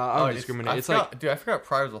that. I don't discriminate. It's like dude, I forgot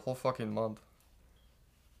Pride was a whole fucking month.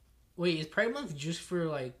 Wait, is Pride Month just for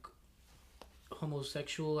like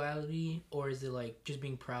homosexuality, or is it like just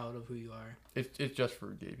being proud of who you are? It's just for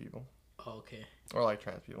gay people Oh, okay. or like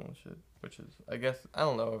trans people and shit. Which is, I guess, I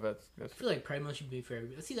don't know if that's. I feel like Pride Month should be for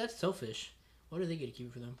everybody. See, that's selfish. Why do they get to keep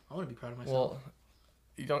it for them? I want to be proud of myself. Well,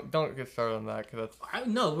 you don't get started on that because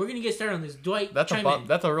No, we're gonna get started on this. Dwight, that's a chime bump. in.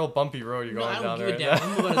 That's a real bumpy road you're No, going I down don't give a right damn.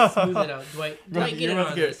 now. I'm about to smooth it out. Dwight, Bro, get you're in about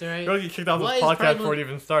on to get- this, alright? You're gonna get kicked off Why this is Pride podcast before Month- it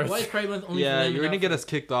even starts. Why is Pride Month only for yeah, them you're and gonna not get for- us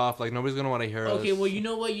kicked off. Like nobody's gonna want to hear us. Okay, well, you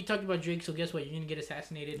know what? You talked about Drake, so guess what? You're gonna get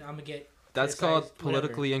assassinated. I'm gonna get. That's criticized, called whatever.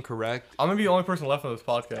 politically incorrect. I'm gonna be the only person left on this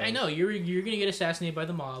podcast. I know you're gonna get assassinated by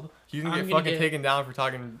the mob. He's gonna I'm get gonna fucking get- taken down for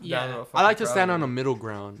talking Yeah. down. I like to stand on a middle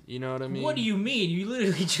ground. You know what I mean? What do you mean? You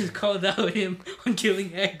literally just called out him on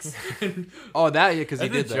killing X. Oh, that yeah, because he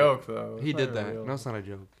That's did a that. joke, though. He It's did not that. real. No, it's not a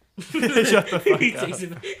joke. Shut the fuck He up. takes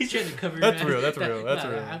it, he's trying to cover. That's his real, ass. that's real, that's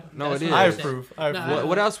real. No, that's it is. what I I'm have saying. proof. I have Nah, proof.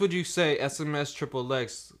 What else would you say? SMS triple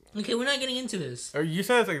X. Okay, we're not getting into this. Or you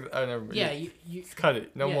said it's like I never. Yeah, you Cut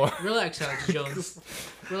it. No yeah, more. Relax, Alex Jones.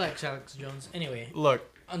 Relax, Alex Jones. Anyway, Look.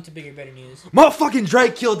 on to bigger, better news. Motherfucking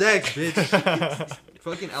Drake killed X, bitch.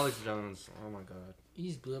 Fucking Alex Jones. Oh my god. You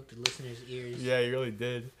just blew up the listeners' ears. Yeah, you really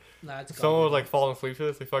did. Nah, it's Someone was gone. like falling asleep to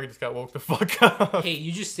this. They fucking just got woke the fuck up. Hey,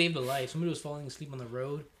 you just saved a life. Somebody was falling asleep on the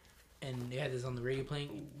road, and they had this on the radio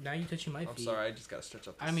playing. Now you're touching my feet. I just gotta stretch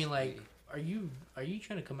up. I mean, like, are you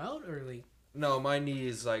trying to come out or like? No, my knee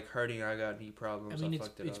is like hurting. I got knee problems. I mean,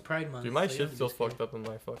 it's Pride Month. Dude, my so you shit's don't still have to be fucked up in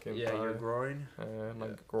my fucking Yeah, your thigh. groin. My,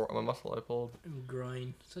 Yeah. my muscle I pulled. scared.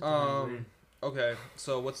 Groin. Such a hard word. Okay,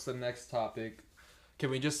 so what's the next topic? Can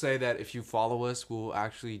we just say that if you follow us, we'll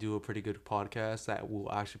actually do a pretty good podcast that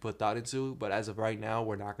we'll actually put thought into. But as of right now,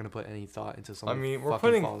 we're not gonna put any thought into I something. mean, we're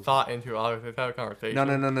putting thought into it. Obviously, let's have a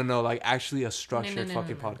conversation. No. Like actually a structured no,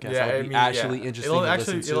 fucking no. podcast. Yeah, that I would mean, be actually yeah. interesting It'll to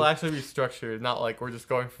actually, listen it'll to. actually be structured, not like we're just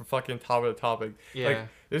going from fucking topic to topic. Yeah. Like,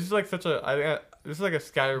 this is like such a. I think this is like a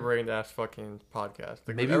scatterbrained ass fucking podcast.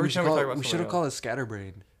 Like, Maybe every we should time talk call about we should something have called it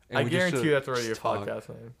Scatterbrain. And I we just guarantee should you that's already a just talk. podcast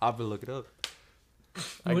name. I'll be look it up.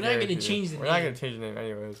 I We're not gonna guarantee you. change the We're not name. gonna change the name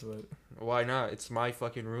anyways. But Why not? It's my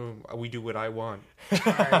fucking room. We do what I want.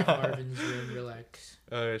 Alright, Marvin's room. Relax.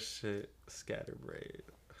 Oh shit, Scatterbrain.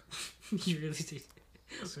 You really did.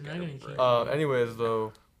 We're not gonna change. anyways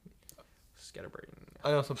though, Scatterbrain.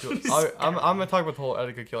 I know some people. I'm gonna talk about the whole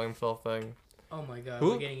Etika killing himself thing. Oh my god,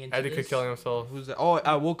 Who? we're getting into Etika this. killing himself. Who's that? Oh,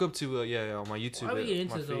 I woke up to on my YouTube. Why are we getting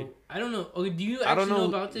into my this feed. though? I don't know. Okay, do you I actually don't know know-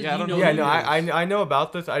 about this? yeah, I Do you don't know know Yeah, who no, he is? I know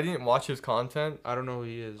about this. I didn't watch his content. I don't know who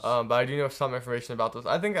he is. But I do know some information about this.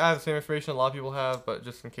 I think I have the same information a lot of people have, but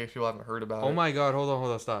just in case people haven't heard about it. Oh my god, hold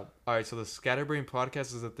on, stop. Alright, so the Scatterbrain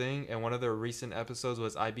podcast is a thing, and one of their recent episodes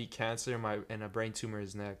was I beat cancer and a brain tumor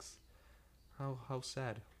is next. How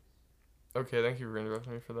sad. Okay, thank you for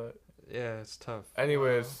interrupting me for that. Yeah, it's tough.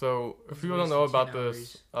 Anyways, Wow. so if It's people don't know wasted about 10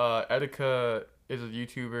 this, Etika is a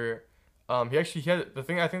YouTuber. He had the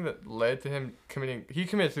thing I think that led to him he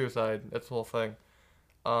committed suicide. That's the whole thing.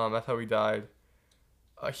 That's how he died.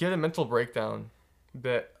 He had a mental breakdown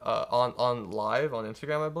that on live on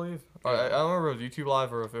Instagram, I believe. I don't remember if it was YouTube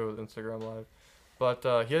live or if it was Instagram live. But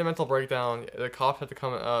he had a mental breakdown. The cops had to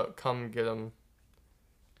come get him.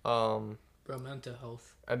 Bro, mental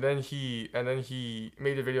health. And then he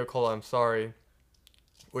made a video called "I'm Sorry,"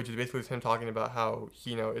 which is basically him talking about how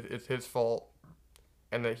it's his fault,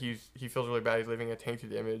 and that he feels really bad. He's leaving a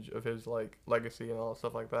tainted image of his like legacy and all that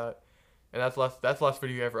stuff like that. And that's the last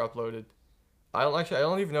video he ever uploaded. I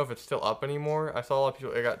don't even know if it's still up anymore. I saw a lot of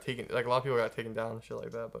people a lot of people got taken down and shit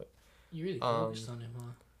like that. But You really focused on him, huh?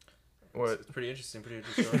 what? It's pretty interesting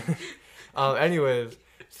story. Anyways,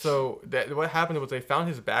 so what happened was they found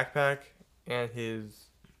his backpack and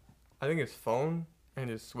I think his phone and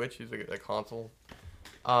his Switch, his like a console,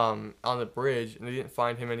 on the bridge, and they didn't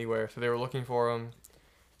find him anywhere. So they were looking for him,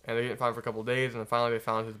 and they didn't find him for a couple of days, and then finally they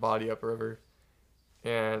found his body upriver.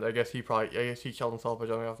 And I guess he killed himself by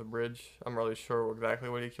jumping off the bridge. I'm not really sure exactly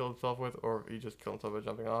what he killed himself with, or he just killed himself by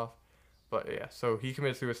jumping off. But yeah, so he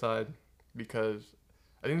committed suicide because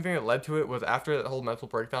I think the thing that led to it was after that whole mental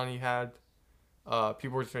breakdown he had,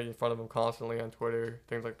 people were just making fun of him constantly on Twitter,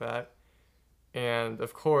 things like that. And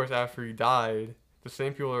of course, after he died, the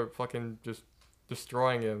same people are fucking just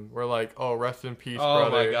destroying him. We're like, oh, rest in peace, brother. Oh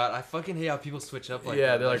my god, I fucking hate how people switch up like that.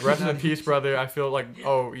 Yeah, they're like, rest in peace, brother. I feel like,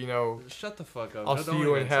 oh, shut the fuck up. I'll see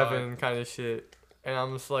you in heaven kind of shit. And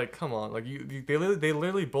I'm just like, come on. Like, they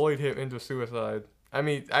literally bullied him into suicide. I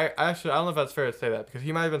mean, I don't know if that's fair to say that, because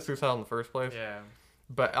he might have been suicidal in the first place. Yeah.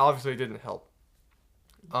 But obviously it didn't help.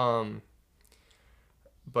 But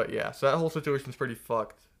yeah, so that whole situation's pretty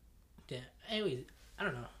fucked. Yeah. Anyways, I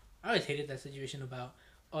don't know. I always hated that situation about,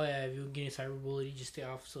 oh yeah, if you're getting cyberbullied, you just stay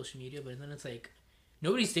off social media. But then it's like,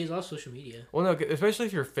 nobody stays off social media. Well, no, especially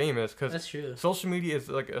if you're famous, because That's true. social media is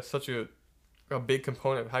like such a big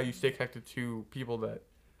component of how you stay connected to people that,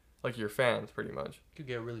 like, your fans, pretty much. It could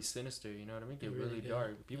get really sinister, you know what I mean? Get It really really could.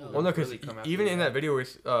 dark. People Yeah. Well, no, because really come after even you. in that video,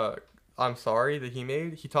 I'm Sorry that he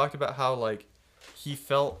made, he talked about how, like, he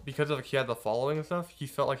felt, because of he had the following and stuff, he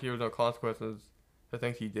felt like there was no consequences to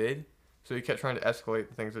things he did. So he kept trying to escalate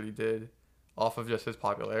the things that he did off of just his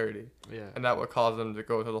popularity. Yeah. And that would cause him to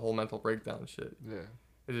go to the whole mental breakdown shit. Yeah.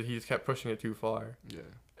 Is that he just kept pushing it too far. Yeah.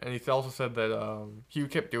 And he also said that he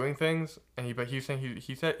kept doing things, and he was saying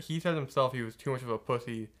he said himself he was too much of a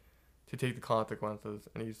pussy to take the consequences,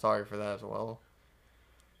 and he's sorry for that as well.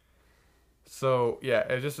 So yeah,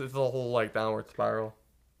 it's a whole like downward spiral.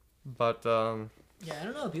 But Yeah, I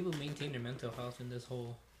don't know how people maintain their mental health in this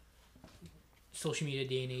whole social media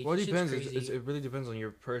day and age. Well, it Shit's depends. crazy. It really depends on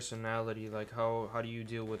your personality. Like how do you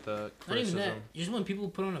deal with Not even criticism? that. Just when people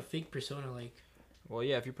put on a fake persona, like, Well,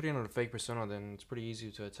 yeah, if you're putting on a fake persona, then it's pretty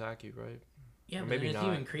easy to attack you, right? yeah, Or but maybe then it's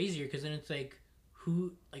not. even crazier because then it's like,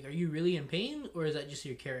 are you really in pain or is that just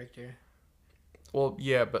your character? well,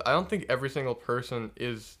 yeah, but I don't think every single person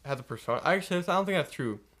has a persona. Actually, I don't think that's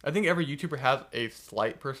true. I think every YouTuber has a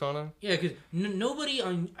slight persona. Yeah, because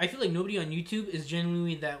I feel like nobody on YouTube is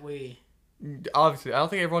genuinely that way. Obviously, I don't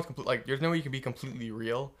think everyone's like. There's no way you can be completely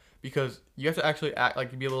real because you have to actually act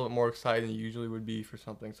like you'd be a little bit more excited than you usually would be for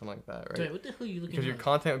something like that, right? Sorry, what the hell are you looking Because your at?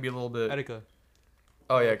 content would be a little bit. Etika.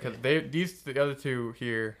 Oh yeah, because Okay. the other two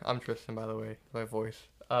here. I'm Tristan, by the way, my voice.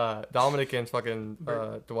 Dominic and fucking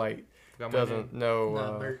Bert. Dwight Forgot my name. doesn't know.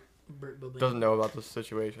 Nah, Bert Boban. Doesn't know about this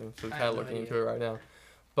situation, so he's I kind have of no looking into idea. it right now.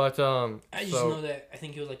 But I just so know that I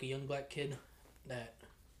think he was like a young black kid that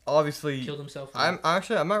obviously, killed himself. I'm not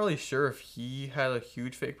really sure if he had a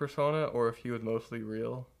huge fake persona or if he was mostly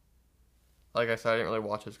real. Like I said, I didn't really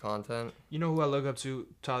watch his content. You know who I look up to?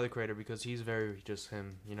 Tyler the Creator, because he's very just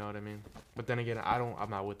him. You know what I mean? But then again, I'm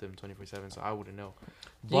not with him 24/7, so I wouldn't know.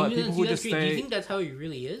 But people who just Do you stay think that's how he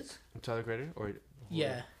really is? Tyler the Creator or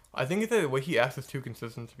Yeah. I think that the way he acts is too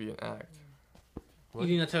consistent to be an act. What? You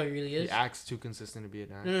think that's how he really he is? acts too consistent to be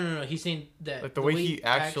an actor. No. He's saying that Like the way he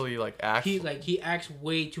actually acts he acts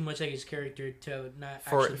way too much like his character to not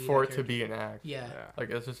for actually be for that it to character. be an act. Yeah. Like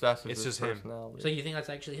that's just It's his just him. personality. So you think that's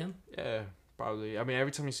actually him? Yeah, probably. I mean,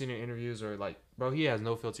 every time you see him in interviews or like, bro, he has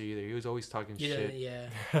no filter either. He was always talking Yeah. shit,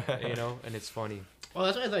 Yeah. you know, and it's funny. Oh,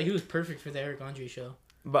 that's why I thought he was perfect for the Eric Andre show.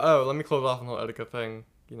 But let me close off on the whole Etika thing.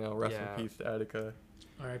 You know, rest Yeah. in peace to Etika.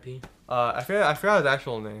 R.I.P. I forgot his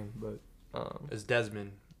actual name, but It's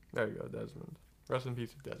Desmond. there you go, Desmond. Rest in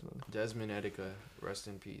peace to Desmond. Desmond Etika, rest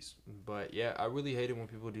in peace. But yeah, I really hate it when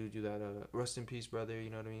people do that. Rest in peace, brother.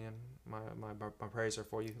 You know what I mean? My prayers are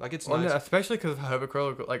for you. Like it's Well, nice. no, especially because of how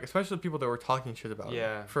hypocritical, like especially the people that were talking shit about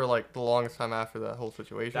Yeah. him for like the longest time after that whole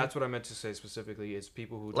situation. That's what I meant to say specifically. Is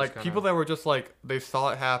people who just like kinda, people that were just like they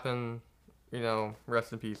saw it happen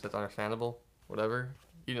rest in peace. That's understandable. Whatever.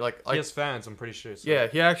 He has fans, I'm pretty sure. So. Yeah,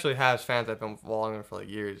 he actually has fans that have been following him for like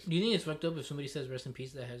years. Do you think it's fucked up if somebody says rest in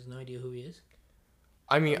peace that has no idea who he is?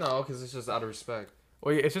 I mean, No, because it's just out of respect.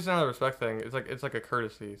 well, it's just another respect thing. It's like a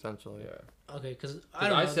courtesy essentially. Yeah. Okay, because I I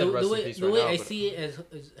don't said know. rest The in way, peace the right way now, I but- see it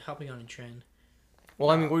as helping on a trend. Well,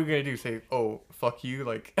 I mean, what are you gonna do? Say, oh, fuck you,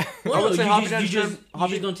 like. Well, would no, say you hopping just, on you, a just, trend- you hopping-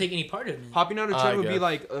 just don't take any part of it. Hopping on a I trend would be guess.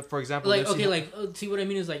 like, for example, Like, this- okay, like, see what I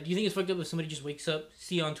mean is like, do you think it's fucked up if somebody just wakes up,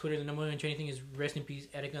 see on Twitter the number one trending thing is rest in peace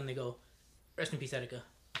Attica, and they go, rest in peace Attica.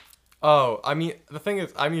 Oh, I mean, the thing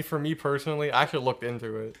is, for me personally, I actually looked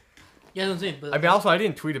into it. Yeah, that's what I'm saying. But I mean, also, I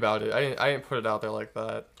didn't tweet about it. I didn't put it out there like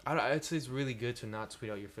that. I'd say it's really good to not tweet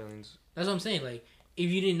out your feelings. that's what I'm saying. Like, if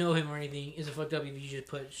you didn't know him or anything, is it fucked up if you just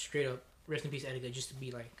put straight up rest in peace Attica just to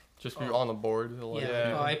be like, Just be Oh. on the board. Like,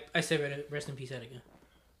 yeah, oh, I said rest in peace Attica.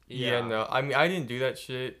 Yeah, no. I mean, I didn't do that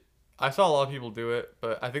shit. I saw a lot of people do it,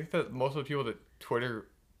 but I think that most of the people that Twitter,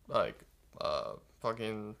 like,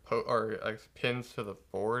 fucking or like pins to the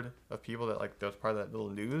board of people that like that's part of that little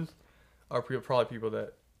news, are probably people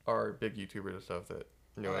that are big YouTubers and stuff that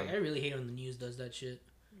know Like, him. I really hate when the news does that shit.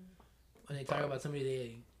 When they talk about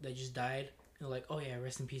somebody that just died, and they're like, oh yeah,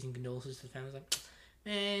 rest in peace and condolences to the family. Like,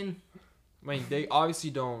 man, I mean, they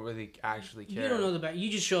obviously don't really actually care. you don't know the back. You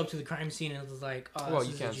just show up to the crime scene and it's like, oh, Well, this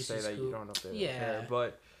you is can't just say a that you scoop. don't know if they Yeah. care,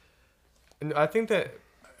 but And I think that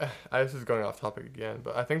this is going off topic again,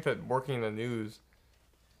 but I think that working in the news,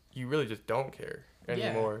 you really just don't care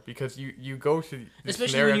anymore because you go to Especially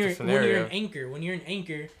scenario when after you're scenario. an anchor. When you're an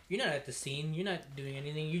anchor, you're not at the scene. You're not doing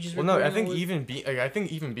anything. You just Well, no, I recording think all with- I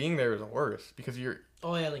think even being there is worse because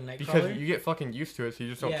oh yeah, like because Nightcrawler. you get fucking used to it, so you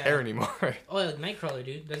just don't Yeah. care anymore. Oh yeah, like Nightcrawler,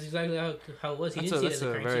 dude. That's exactly how it was. He that's didn't see it that's as a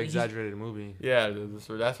a crime very scene. He's- exaggerated movie. Yeah, it is.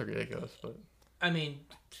 That's ridiculous, but I mean,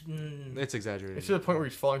 It's exaggerated. it's to the point where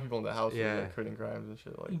he's following people in the house Yeah. and like, committing crimes and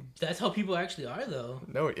shit. Like, that's how people actually are, though.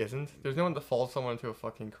 no, it isn't. There's no one that follows someone into a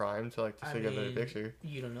fucking crime to like just I to get their mean, picture.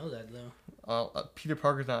 You don't know that though. Peter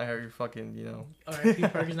Parker's not here. You fucking, you know. Alright, Peter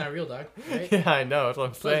Parker's not real, dog. Right? Yeah, I know. That's what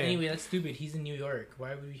I'm Plus, saying. anyway, that's stupid. He's in New York.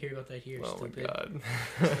 Why would we hear about that here? Oh my Stupid. god.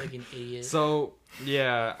 He's like an idiot. So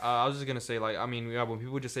yeah, I was just gonna say like I mean yeah, when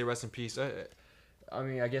people just say rest in peace, I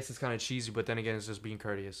mean I guess it's kind of cheesy, but then again it's just being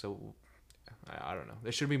courteous. So I don't know.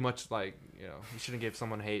 There shouldn't be much like you shouldn't give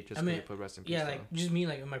someone hate just I because mean, you put rest in peace. yeah, like just me,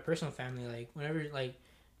 like in my personal family, like whenever, like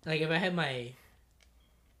if I had my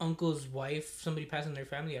uncle's wife, somebody pass in their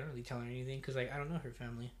family, I don't really tell her anything because like I don't know her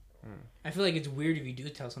family. I feel like it's weird if you do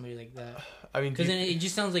tell somebody like that I mean, because then it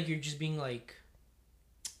just sounds like you're just being like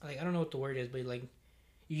I don't know what the word is, but like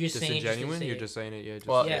you're just saying it just to disingenuous. say You're it. just saying it. Yeah. Just,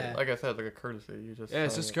 well, Yeah. like I said, like a courtesy. You just. yeah,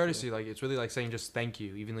 it's telling just it to- courtesy. Like it's really like saying just thank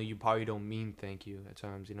you, even though you probably don't mean thank you at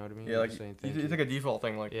times. You know what I mean? Yeah, You're like just saying it's thank you. like a default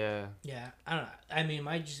thing. Like, Yeah, Yeah, I don't know. I mean,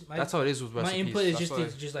 my that's how it is with rest my in input peace. is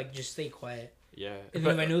That's just why- to just stay quiet. yeah. And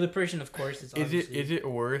But- then if I know the person, of course, it's obviously. is it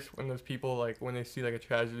worse when those people like when they see like a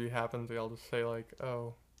tragedy happens, they all just say like,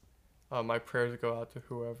 oh, my prayers go out to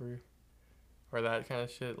whoever, or that kind of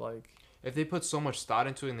shit. Like, If they put so much thought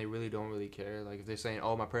into it and they really don't really care, like if they're saying,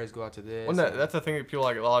 "Oh, my prayers go out to this," well, and- that's the thing that people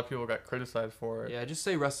like. A lot of people got criticized for it. yeah, just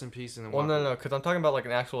say rest in peace and then. Well, walk no, away. because I'm talking about like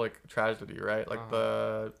an actual like tragedy, right? Like Uh-huh.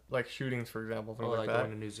 the like shootings, for example, things Or like like that.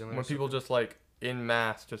 going to New Zealand. When people just like in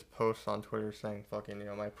mass just post on Twitter saying fucking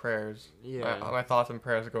my prayers, yeah, my thoughts and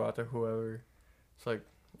prayers go out to whoever. It's like,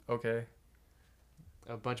 okay.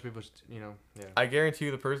 a bunch of people, yeah. I guarantee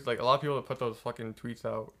you the person, like a lot of people that put those fucking tweets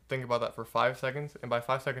out, think about that for 5 seconds, and by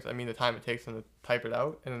 5 seconds I mean the time it takes them to type it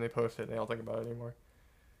out, and then they post it and they don't think about it anymore.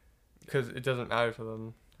 Because it doesn't matter to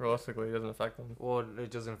them. Realistically, it doesn't affect them. Well, it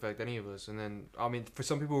doesn't affect any of us. And then, I mean, for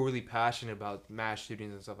some people, we're really passionate about mass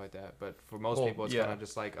shootings and stuff like that. But for most Well, people, it's yeah. kind of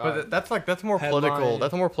just like, But that's more political. headline.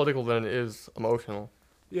 That's more political than it is emotional.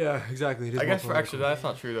 yeah, exactly. It is I more guess for actually political. that's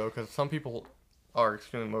not true though, because some people are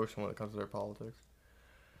extremely emotional when it comes to their politics.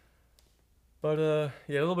 But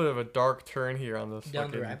yeah, a little bit of a dark turn here on this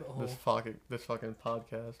Down the fucking rabbit hole. this fucking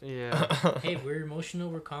podcast. Yeah, Hey, we're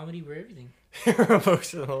emotional. We're comedy. We're everything.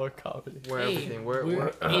 Emotional comedy. we're Hey, everything.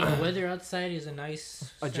 We're hey, the weather outside is a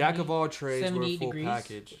nice. a jack of all trades. We're a 78 full degrees.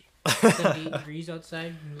 package. 78 degrees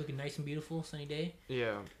outside, looking nice and beautiful, sunny day.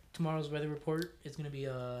 Yeah, Tomorrow's weather report is gonna be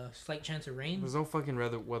a slight chance of rain. there's no fucking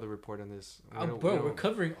weather report on this. Oh, bro, we're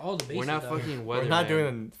covering all the bases. We're not dog. fucking weather. We're not man.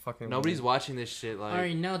 doing the fucking. Nobody's watching this shit. Like, All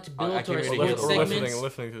right, now to I build can't to our really We're, get sports it. segments.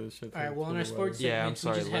 listening to this shit. All right, well, on our sports Yeah, I'm segments,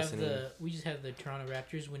 sorry, we just have listening. we just have the Toronto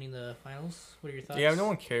Raptors winning the finals. What are your thoughts? Yeah, no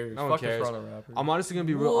one cares. No one Fuck the cares. Toronto Raptors. I'm honestly gonna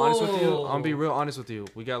be real honest with you. I'm gonna be Whoa. real honest with you.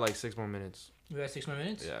 We got like 6 more minutes. We got 6 more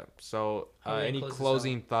minutes. Yeah. So, How are we gonna any close this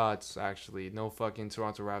closing thoughts? Actually, no fucking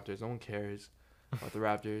Toronto Raptors. No one cares about the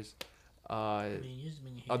Raptors. I mean, you're just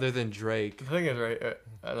being a hater. Other than Drake. The thing is, right?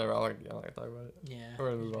 I don't like to talk about it. Yeah,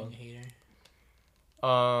 We're gonna you're move just being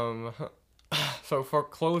on. a hater. So for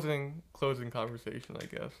closing conversation, I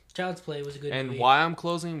guess Child's Play was a good And movie. why I'm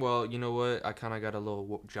closing? Well, you know what? I kind of got a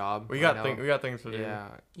little job. we right got now. we got things to do. Yeah.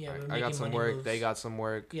 Yeah, we're I making got some money work. moves. They got some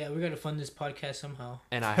work. Yeah, we're gonna fund this podcast somehow.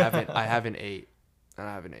 And I haven't ate.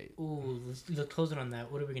 Ooh, let's close it on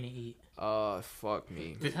that. What are we gonna eat? Fuck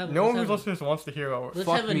me. Let's have- No one let's who's have- listening wants to hear about. Let's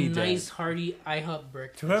Fuck have a me, Dad. nice hearty IHOP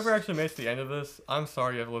breakfast. Whoever actually makes the end of this, I'm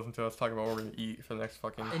sorry you have to listen to us talk about what we're gonna eat for the next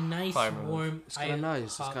fucking. a nice 5 minutes. warm. It's kind of nice.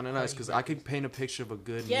 It's kind of nice because I could paint a picture of a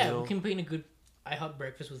good Yeah, meal. we can paint a good IHOP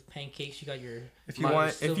breakfast with pancakes. You got your If you my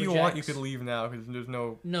want, Silver you Jacks. could leave now because there's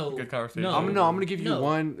no No good conversation. no. I'm gonna give you No.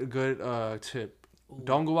 one good tip. Ooh.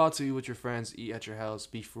 Don't go out to eat with your friends. Eat at your house.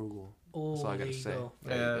 Be frugal. Oh, That's all I there gotta you say. go.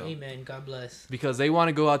 There you Yeah. go. Amen. God bless. Because they want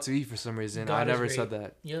to go out to eat for some reason. God I is never great. said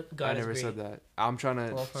that. Yep. God I is never great. said that. I'm trying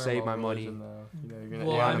to Well, talking save about my money. religion, though, you know, you're gonna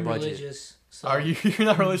Well, We're on a I'm budget. religious. So Are you? You're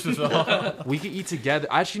not religious at all. We could eat together.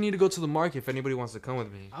 I actually need to go to the market if anybody wants to come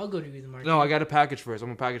with me. I'll go to the market. No, I got to package first. I'm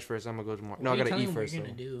gonna package first. I'm gonna go to the market. No, I What are you gotta eat telling me first. what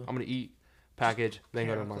Though. you're gonna do? I'm gonna eat, package, then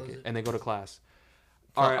go to the Here, I'll close market, it. and then go to class.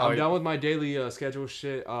 All right, Oh, I'm done with my daily schedule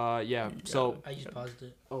shit. Yeah. So, I just paused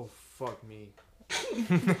it. oh fuck me.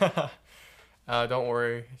 Don't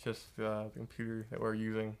worry, it's just the computer that we're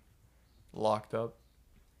using locked up.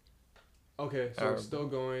 Okay, so we're still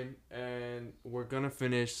going, and we're gonna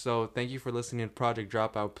finish. So thank you for listening to Project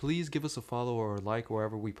Dropout. Please give us a follow or a like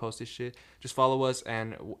wherever we post this shit. Just follow us,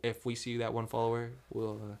 and if we see that one follower,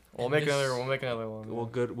 we'll We'll And make this- another. We'll make another one.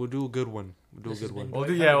 we'll do a good one. We'll do a This has good one. been- We'll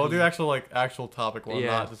do. Yeah, we'll do actual topic one, Yeah.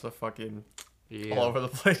 not just a fucking Yeah. all over the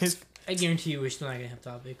place. I guarantee you we're still not gonna have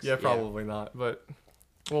topics. Yeah, probably not, but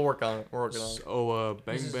we'll work on it. We're working on So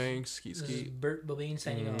bang This is- bang ski This is ski. Bert Bobain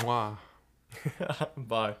signing off. Mwah. it.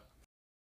 Bye.